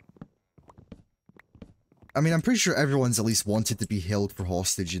 I mean, I'm pretty sure everyone's at least wanted to be held for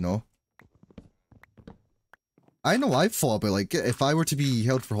hostage, you know? I know I've thought about, like, if I were to be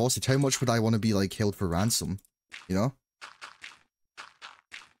held for hostage, how much would I want to be, like, held for ransom? You know?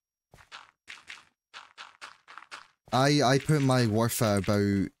 I put my worth at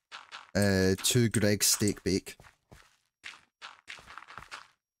about, 2 Greg's steak bake.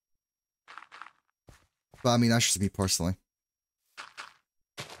 But I mean, that's just me personally.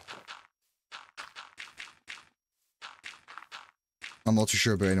 I'm not too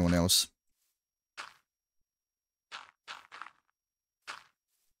sure about anyone else.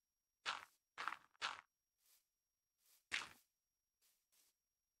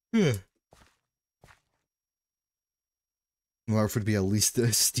 Yeah. Well, if it would be at least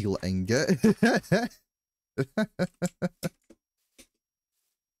a steel ingot.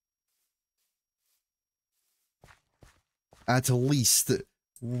 At least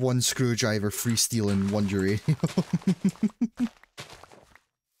 1 screwdriver, 3 steel, and 1 uranium.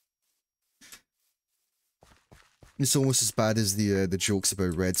 It's almost as bad as the jokes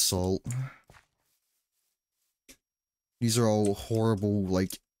about red salt. These are all horrible,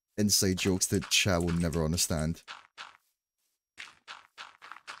 like, inside jokes that chat will never understand.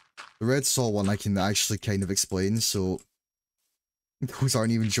 The red salt one I can actually kind of explain, so those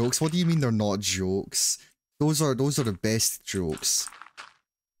aren't even jokes. What do you mean they're not jokes? Those are the best jokes.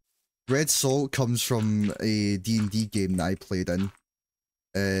 Red salt comes from a D&D game that I played in.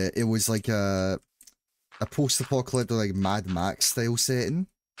 It was like a post-apocalyptic, like, Mad Max style setting.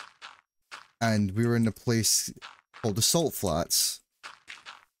 And we were in a place called the Salt Flats.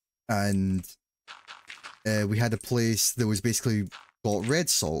 And we had a place that was basically got red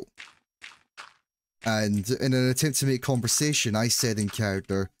salt. And in an attempt to make conversation, I said in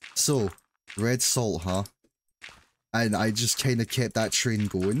character, "So, red salt, huh?" And I just kind of kept that train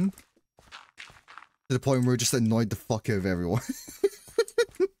going. To the point where it just annoyed the fuck out of everyone.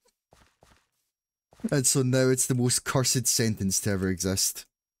 And so now it's the most cursed sentence to ever exist.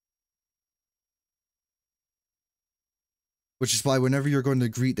 Which is why whenever you're going to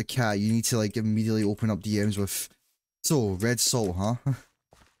greet the cat, you need to like immediately open up DMs with, "So, red salt, huh?"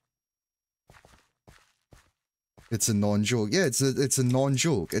 It's a non-joke. Yeah, it's a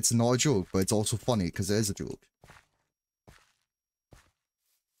non-joke. It's not a joke, but it's also funny because it is a joke.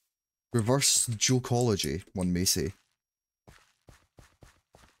 Reverse jokeology, one may say.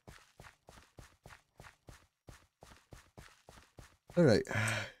 Alright.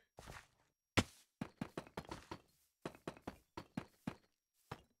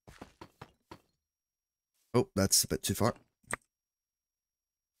 Oh, that's a bit too far.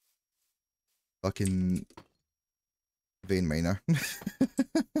 Fucking vein miner.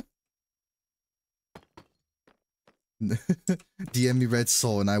 DM me red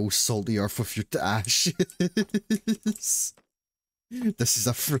saw and I will salt the earth with your ashes. This is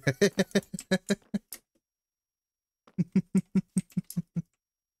a threat.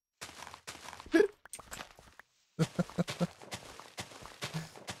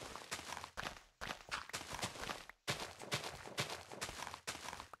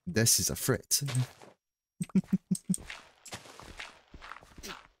 This is a threat.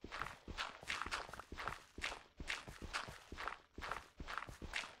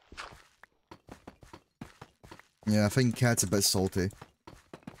 Yeah, I think cat's a bit salty.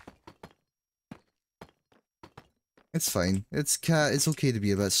 It's fine. It's cat. It's okay to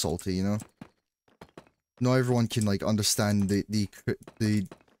be a bit salty, you know. Not everyone can like understand the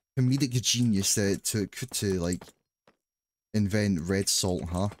comedic genius that it took to like invent red salt,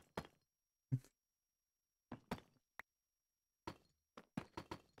 huh?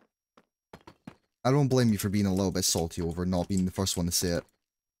 I don't blame you for being a little bit salty over not being the first one to say it.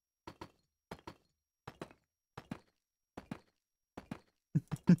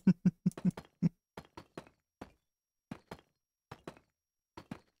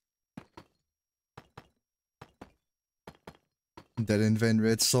 Did invent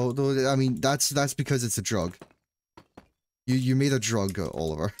red salt though? I mean, that's because it's a drug. You made a drug,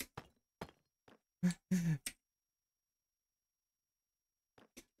 Oliver.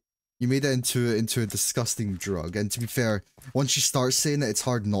 You made it into a disgusting drug, and to be fair, once you start saying it, it's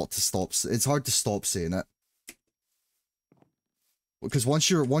hard not to stop. It's hard to stop saying it. Because once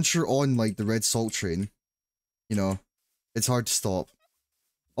you're on like the red salt train, you know, it's hard to stop.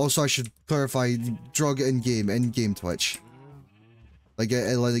 Also, I should clarify, drug in game Twitch. Like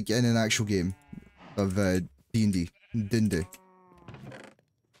in an actual game of D&D. D&D.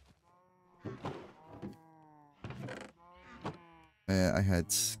 I had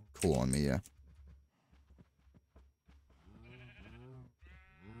coal on me, yeah.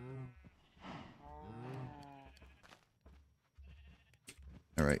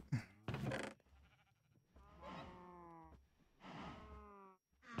 Alright.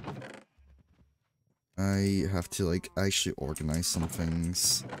 I have to, like, actually organize some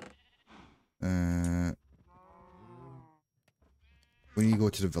things. We need to go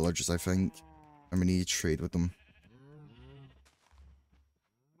to the villagers, I think. I'm gonna need to trade with them.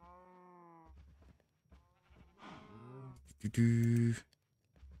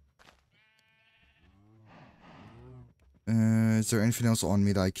 Is there anything else on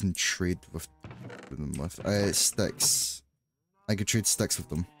me that I can trade with them with? Sticks. I could trade sticks with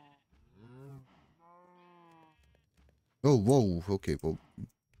them. Oh, whoa, okay, well.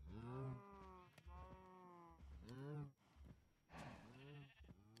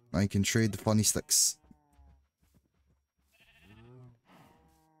 I can trade the funny sticks.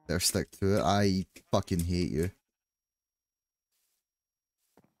 There, stick to it. I fucking hate you.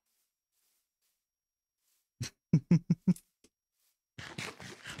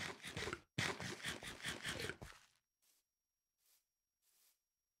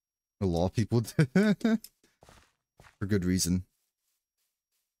 A lot of people do. For good reason.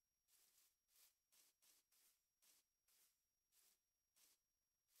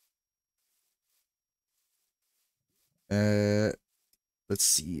 Let's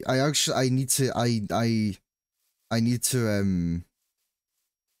see. I need to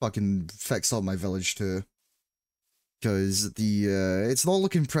fucking fix up my village too. Because it's not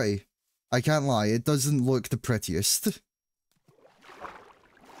looking pretty. I can't lie, it doesn't look the prettiest.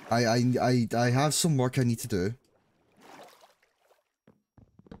 I have some work I need to do.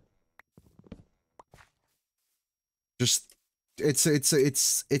 Just, it's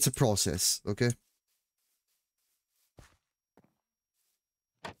a process, okay?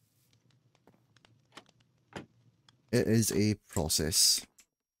 It is a process.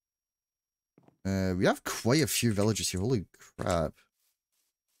 We have quite a few villagers here. Holy crap.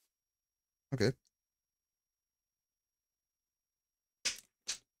 Okay.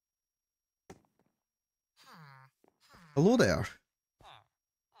 Hello there.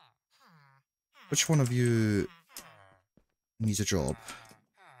 Which one of you needs a job?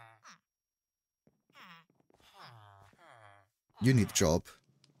 You need a job.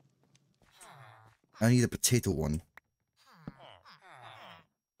 I need a potato one.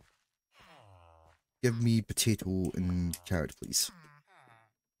 Give me potato and carrot, please.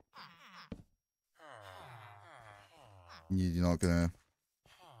 You're not gonna...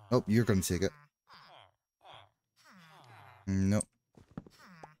 Oh, you're gonna take it. No.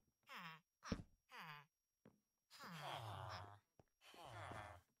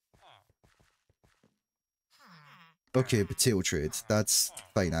 Okay, potato trade. That's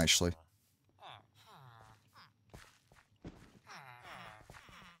fine, actually.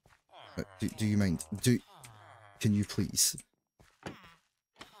 Do you mind? Can you please?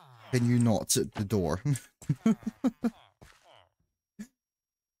 Can you not at the door? I'm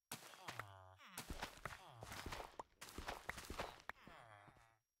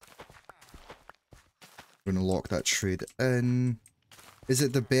gonna lock that trade in. Is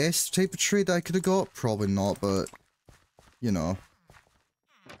it the best type of trade I could have got? Probably not, but you know.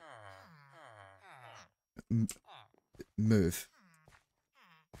 Move.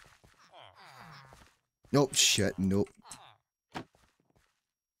 Nope, shit, nope.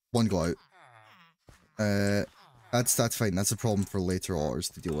 One go out. That's fine. That's a problem for later orders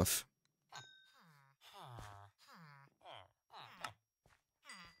to deal with.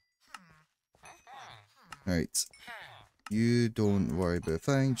 Alright. You don't worry about a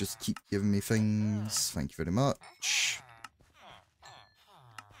thing, just keep giving me things. Thank you very much.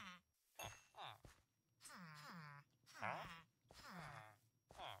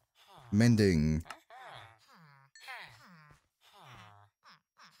 Mending.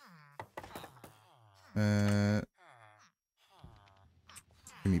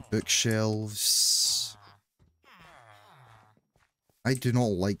 Give me bookshelves. I do not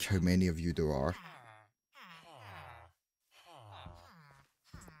like how many of you there are.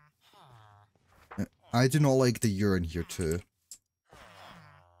 I do not like the urine here too.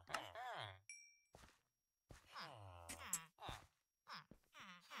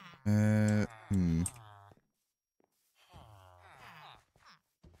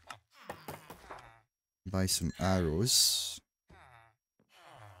 Buy some arrows.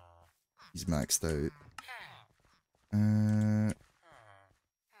 He's maxed out.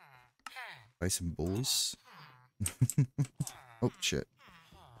 Buy some bows. Oh shit.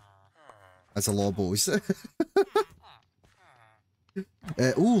 That's a lot of bows.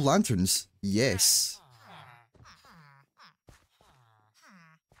 Ooh, lanterns. Yes.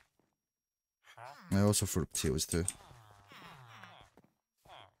 I also for potatoes too.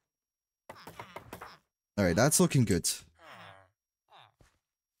 Alright, that's looking good.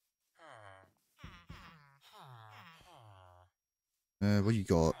 What you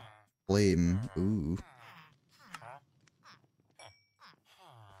got? Flame. Ooh.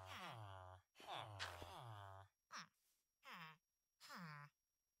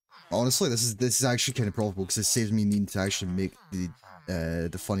 Honestly, this is actually kind of profitable because it saves me needing to actually make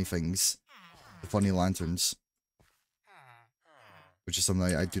the funny things, the funny lanterns, which is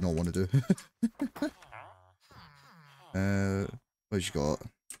something I do not want to do. What you got?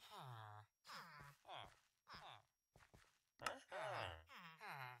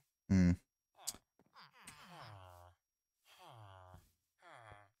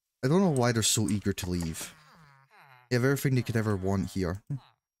 I don't know why they're so eager to leave. They have everything they could ever want here.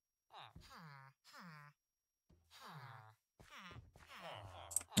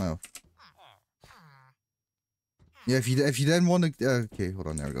 Oh. Yeah, if you then want to... okay, hold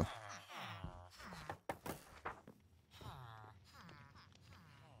on, there we go.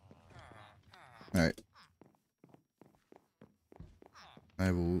 Alright.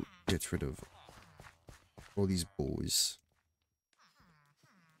 I will get rid of all these bows.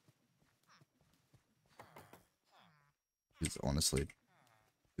 Because honestly,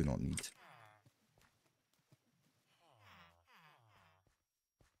 do not need.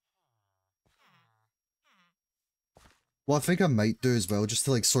 What I think I might do as well, just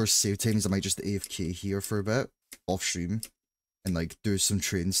to like sort of save time, is I might just AFK here for a bit, off stream, and like do some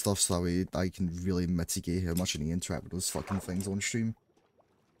trading stuff so that way I can really mitigate how much I need to interact with those fucking things on stream.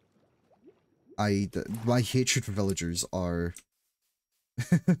 My hatred for villagers are...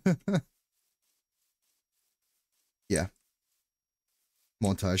 yeah.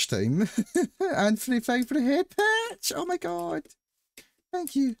 Montage time. Anthony, thank for the hit pet! patch! Oh my god!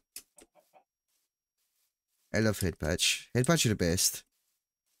 Thank you. I love head patch. Head patch are the best.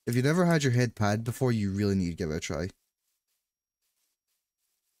 If you've never had your head pad before, you really need to give it a try.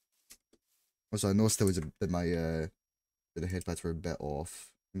 Also, I noticed there was that the head pads were a bit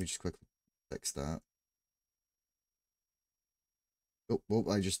off. Let me just quickly fix that. Oh,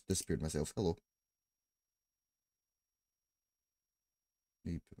 I just disappeared myself. Hello.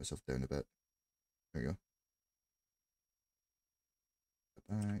 Need to put myself down a bit. There we go.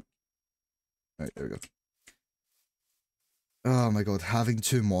 Back. Alright, there we go. Oh my god, having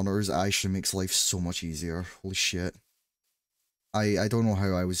two monitors actually makes life so much easier. Holy shit. I don't know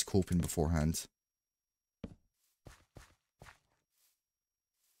how I was coping beforehand.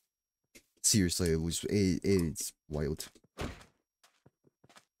 Seriously, it's wild.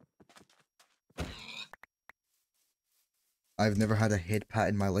 I've never had a head pat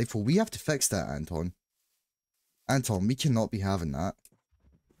in my life. Well, we have to fix that, Anton. Anton, we cannot be having that.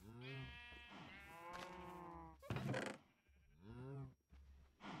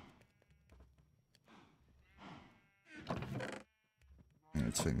 Yeah,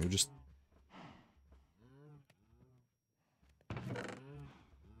 it's fine, we'll just...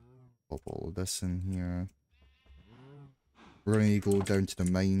 pop all of this in here. We're gonna go down to the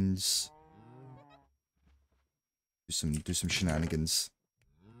mines. Do some shenanigans.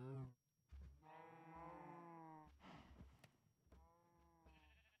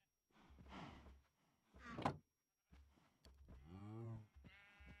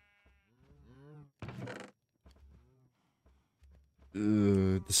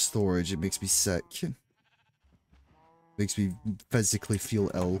 The storage, it makes me sick. Makes me physically feel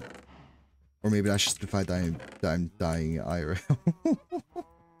ill. Or maybe that's just the fact that I'm dying IRL.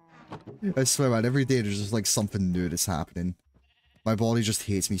 I swear, man, every day there's just like something new that's happening. My body just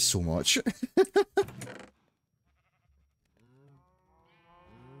hates me so much.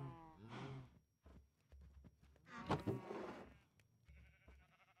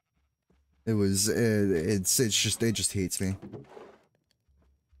 It just hates me.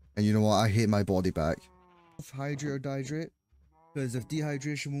 And you know what? I hate my body back. Hydrate or dehydrate? Because if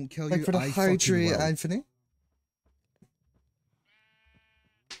dehydration won't kill you, I fucking will. Anthony.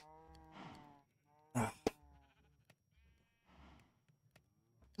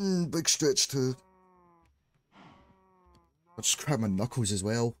 Big stretch too. I just cracked my knuckles as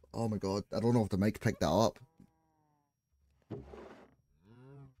well. Oh my god. I don't know if the mic picked that up.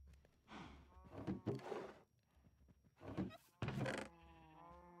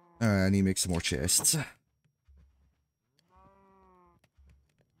 Alright, I need to make some more chests.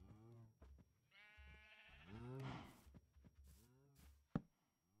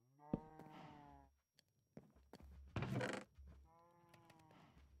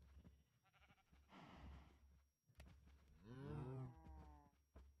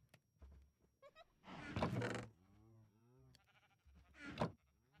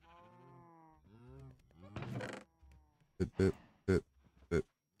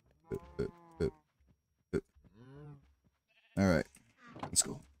 Alright, let's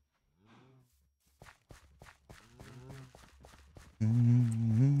go.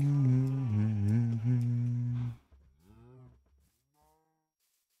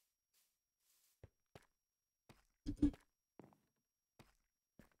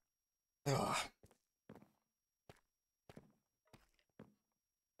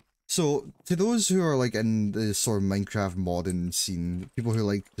 So, to those who are like in the sort of Minecraft modding scene, people who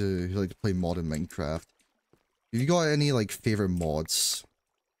like to play modern Minecraft, have you got any like favorite mods?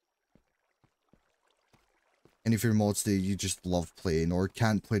 Any of your mods that you just love playing or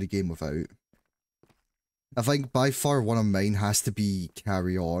can't play the game without? I think by far one of mine has to be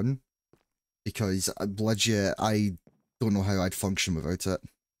Carry On, because legit I don't know how I'd function without it.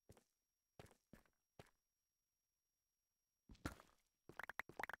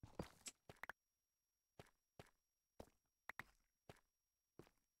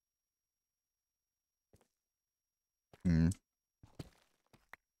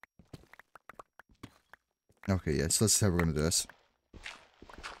 Okay, yeah, so that's how we're gonna do this.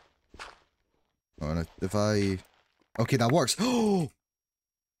 Oh, if I... Okay, that works. Oh!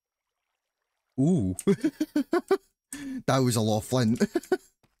 Ooh. That was a lot of flint. That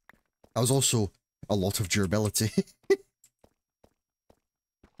was also a lot of durability.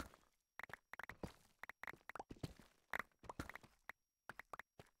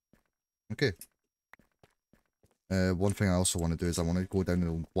 Okay. One thing I also want to do is I want to go down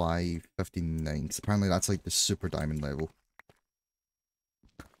to Y59, because apparently that's like the super diamond level.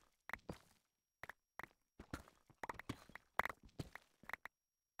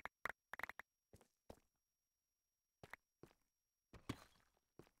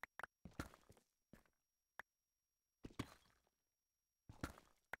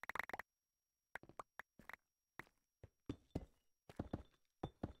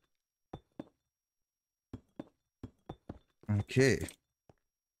 Okay.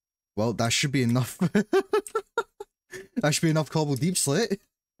 Well, that should be enough. That should be enough cobble deep slate.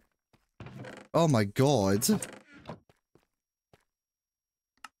 Oh my god. So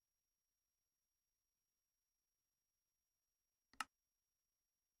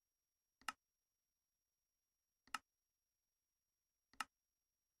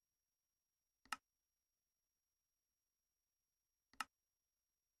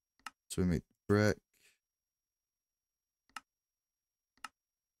we make brick.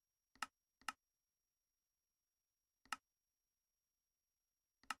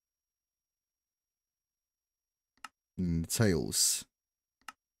 And tiles.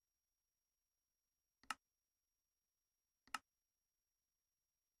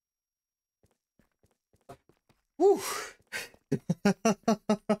 Woo!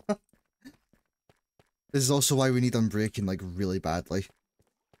 This is also why we need Unbreaking, like, really badly.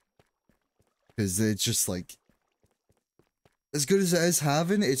 Because it's just, like... As good as it is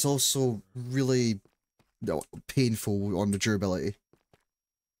having, it's also really painful on the durability.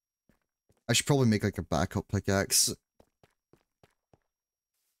 I should probably make, like, a backup pickaxe.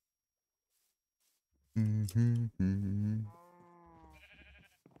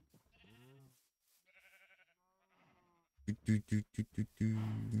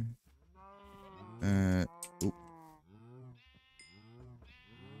 Oh.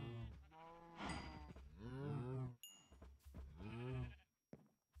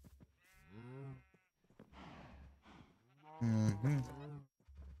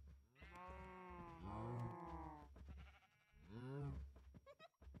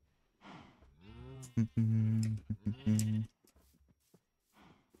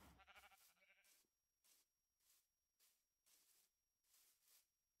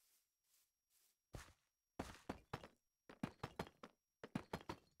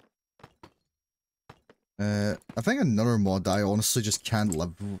 I think another mod I honestly just can't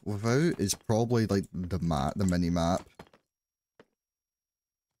live without is probably like the mini map.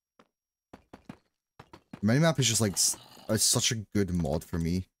 Mini map is just like such a good mod for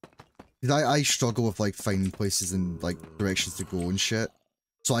me. Because I struggle with like finding places and like directions to go and shit,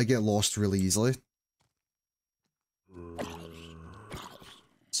 so I get lost really easily.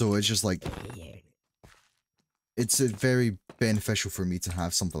 So it's just like it's very beneficial for me to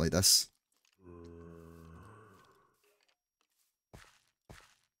have something like this.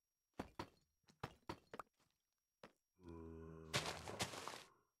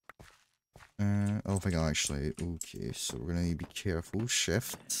 I don't think I'll actually... Okay, so we're gonna need to be careful.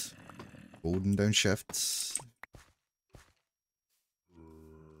 Shift. Holding down shift.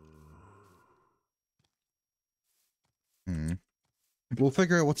 We'll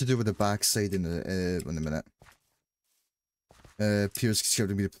figure out what to do with the backside in a minute. Pierce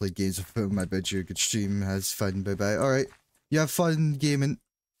expected me to play games with him. I bet you a good stream. Has fun. Bye bye. Alright. You have fun gaming.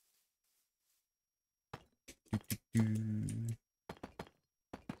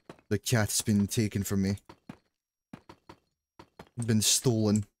 The cat's been taken from me. Been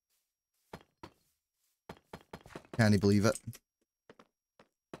stolen. Can't believe it.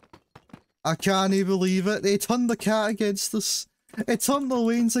 I can't believe it. They turned the cat against us. It turned the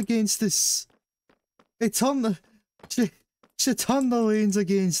lanes against us. It turned the... She turned the lanes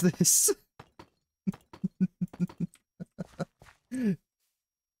against this.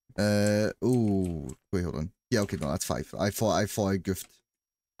 Oh, wait, hold on. Yeah, okay, no, that's 5. I thought I goofed.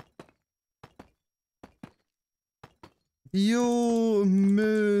 Yo,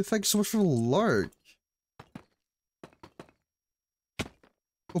 Moo, thanks so much for the lurk.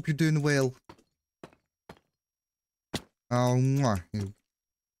 Hope you're doing well. Oh, mwah.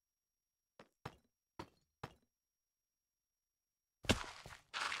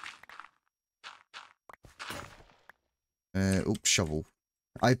 Oops, shovel.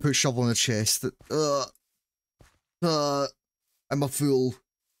 I put shovel in the chest. I'm a fool.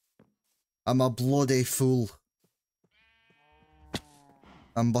 I'm a bloody fool.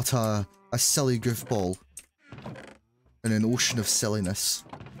 I'm but a silly goofball in an ocean of silliness.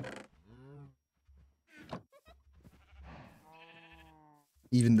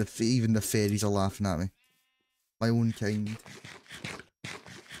 Even the fairies are laughing at me. My own kind.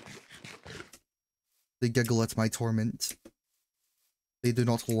 They giggle at my torment. They do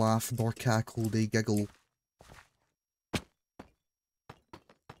not laugh nor cackle, they giggle.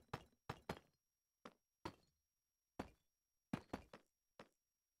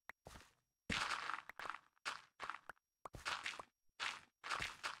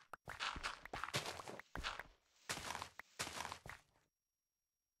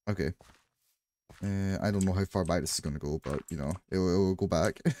 Okay. I don't know how far back this is gonna go, but you know, it will go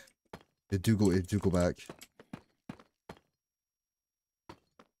back. It do go back.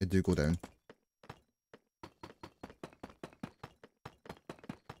 It do go down.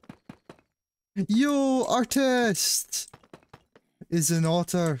 Yo, artist is an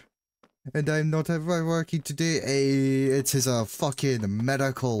otter, and I'm not ever working today. Hey, it is a fucking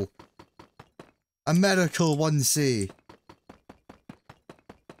miracle. A miracle, one say.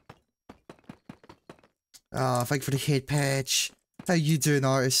 Ah, thank you for the head patch. How you doing,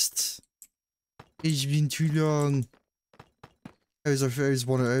 artist? It's been too long. How's our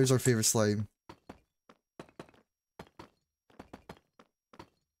favorite slime?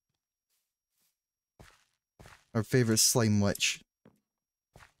 Our favorite slime witch.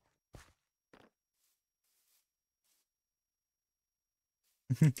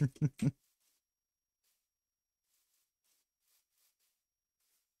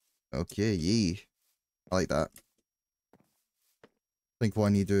 Okay, yay. I like that. I think what I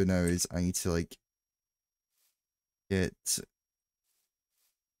need to do now is I need to like get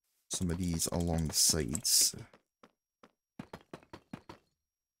some of these along the sides.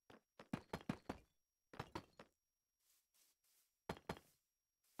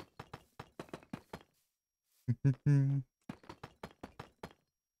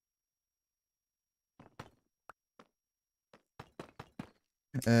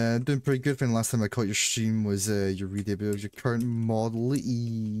 Doing pretty good. From last time I caught your stream was your redebut of your current Model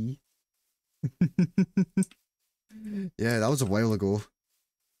E. Yeah, that was a while ago.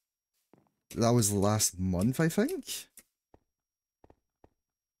 That was last month, I think.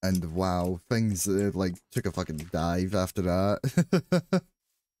 And wow, things like took a fucking dive after that.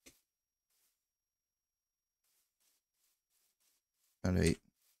 Alright.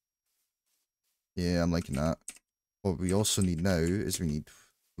 Yeah, I'm liking that. What we also need now is we need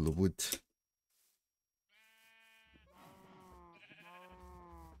the wood.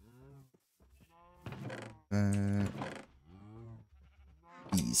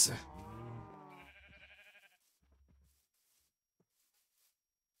 These.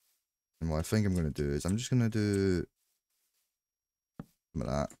 And what I think I'm going to do is I'm just going to do some of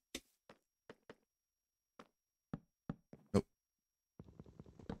that. Nope.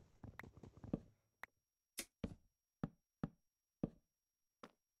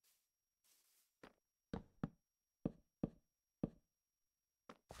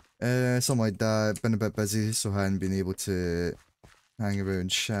 Something like that. Been a bit busy, so I hadn't been able to hang around and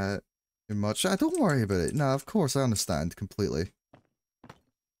chat too much. Don't worry about it. Nah, of course, I understand completely.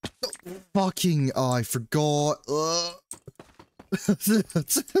 Fucking, oh, I forgot. Oh,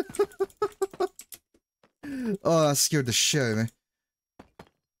 that scared the shit out of me.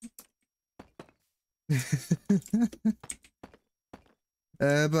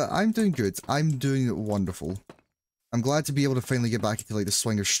 But I'm doing good. I'm doing wonderful. I'm glad to be able to finally get back into like the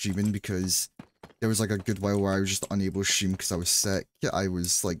swing of streaming because there was like a good while where I was just unable to stream because I was sick. I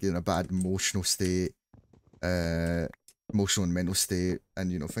was like in a bad emotional state, emotional and mental state,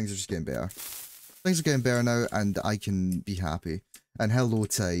 and you know things are just getting better. Things are getting better now, and I can be happy. And hello,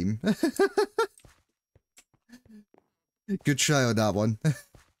 time. Good try on that one.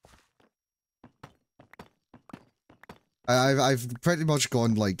 I've pretty much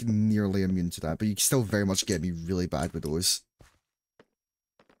gone like nearly immune to that, but you can still very much get me really bad with those.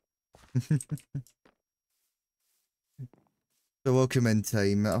 So welcome in,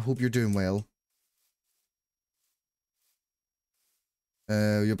 time. I hope you're doing well.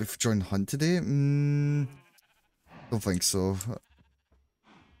 You'll be joining Hunt today? Don't think so.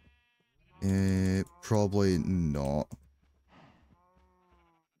 Probably not.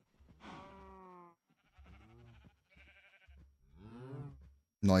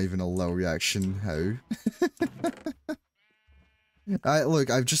 Not even a little reaction. How? Look,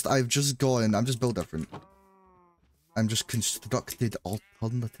 I've just gone. I'm just built different. I'm just constructed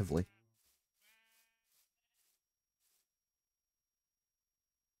alternatively.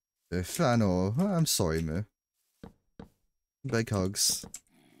 If I know, I'm sorry, Moo. Big hugs.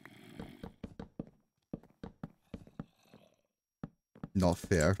 Not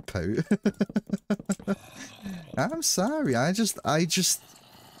fair, pout. I'm sorry. I just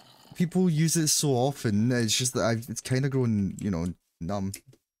people use it so often. It's just that it's kind of grown, you know, numb.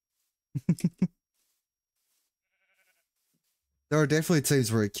 There are definitely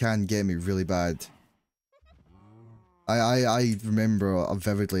times where it can get me really bad. I remember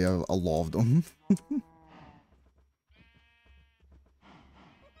vividly a lot of them.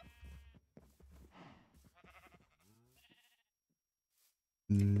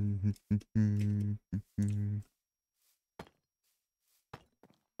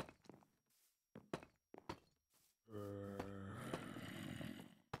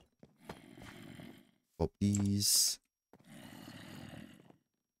 Pop these.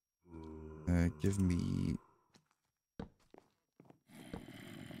 Give me...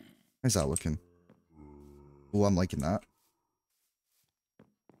 How's that looking? Oh, I'm liking that.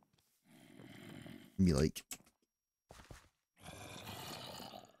 Me like.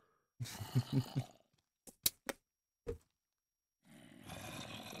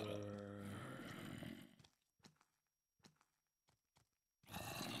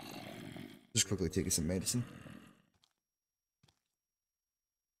 Just quickly taking some medicine.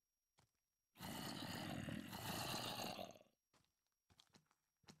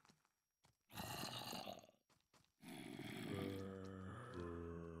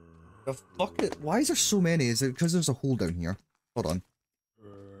 The fuck it? Why is there so many? Is it because there's a hole down here? Hold on.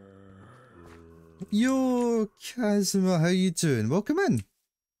 Yo, Kazuma, how you doing? Welcome in.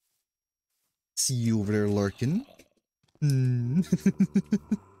 See you over there lurking. Hmm.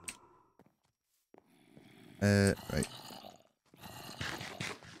 Right.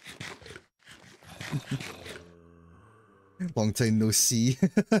 Long time no see.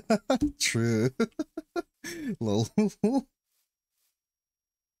 True. Lol.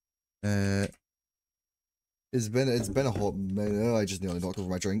 It's been a hot minute. I just nearly knocked over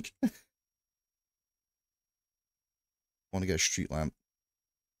my drink. I want to get a street lamp.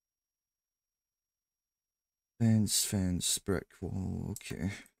 Fence, brick wall.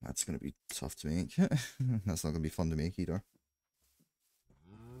 Okay, that's gonna be tough to make. That's not gonna be fun to make either.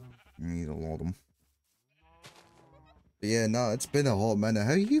 I need a lot of them. But yeah, nah, it's been a hot minute.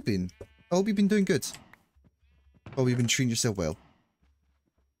 How you been? I hope you've been doing good. Hope you've been treating yourself well.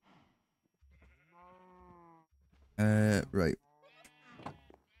 Right.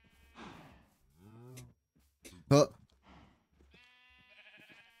 Where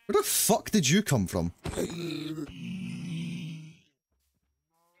the fuck did you come from?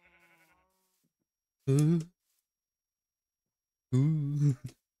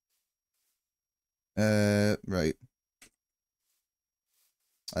 Right.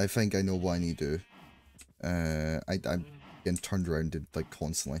 I think I know what I need to do. I'm getting turned around like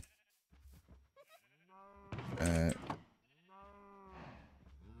constantly.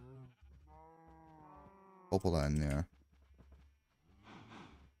 Pop all that in there.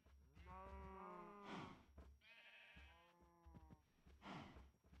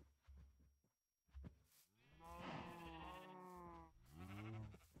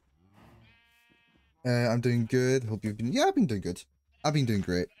 I'm doing good. Hope you've been. Yeah, I've been doing good. I've been doing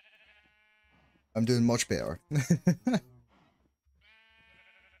great. I'm doing much better.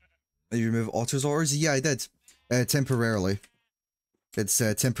 You remove Otto's orders? Yeah, I did. Temporarily. It's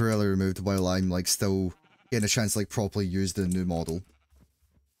temporarily removed while I'm like still getting a chance to like properly use the new model.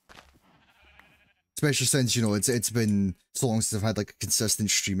 Especially since, you know, it's been so long since I've had like a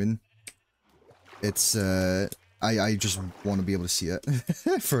consistent streaming. It's I just want to be able to see it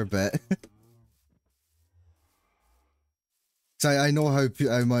for a bit. So I know how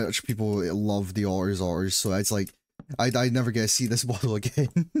much people love the orders, so it's like I never get to see this model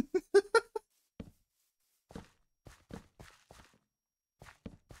again.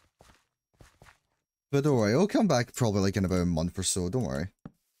 But don't worry, I'll come back probably like in about a month or so, don't worry.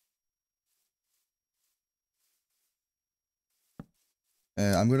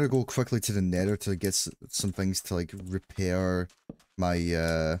 I'm gonna go quickly to the nether to get some things to like repair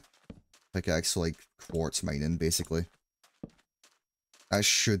my pickaxe, so like quartz mining basically. That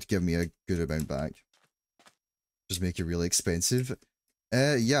should give me a good amount back. Just make it really expensive.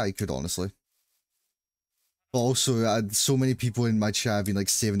 Yeah, I could honestly. But also, so many people in my chat have been like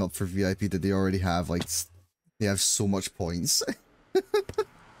saving up for VIP that they already have like they have so much points.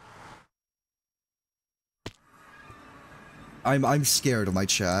 I'm scared of my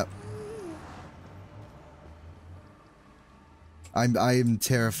chat. I'm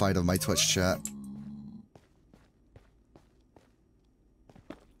terrified of my Twitch chat.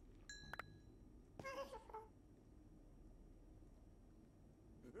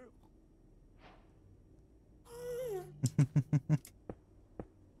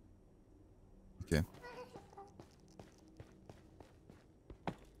 Okay.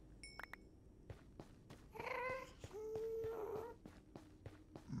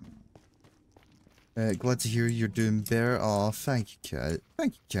 Glad to hear you're doing better. Oh, thank you,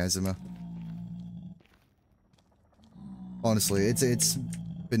 Thank you, Kazuma. Honestly, it's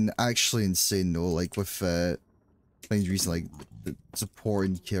been actually insane though, like with things recently, like the support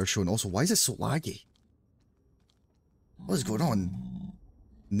and care show, and also why is it so laggy? What is going on?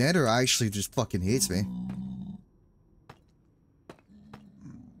 Nether actually just fucking hates me.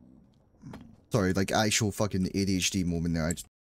 Sorry, like actual fucking ADHD moment there.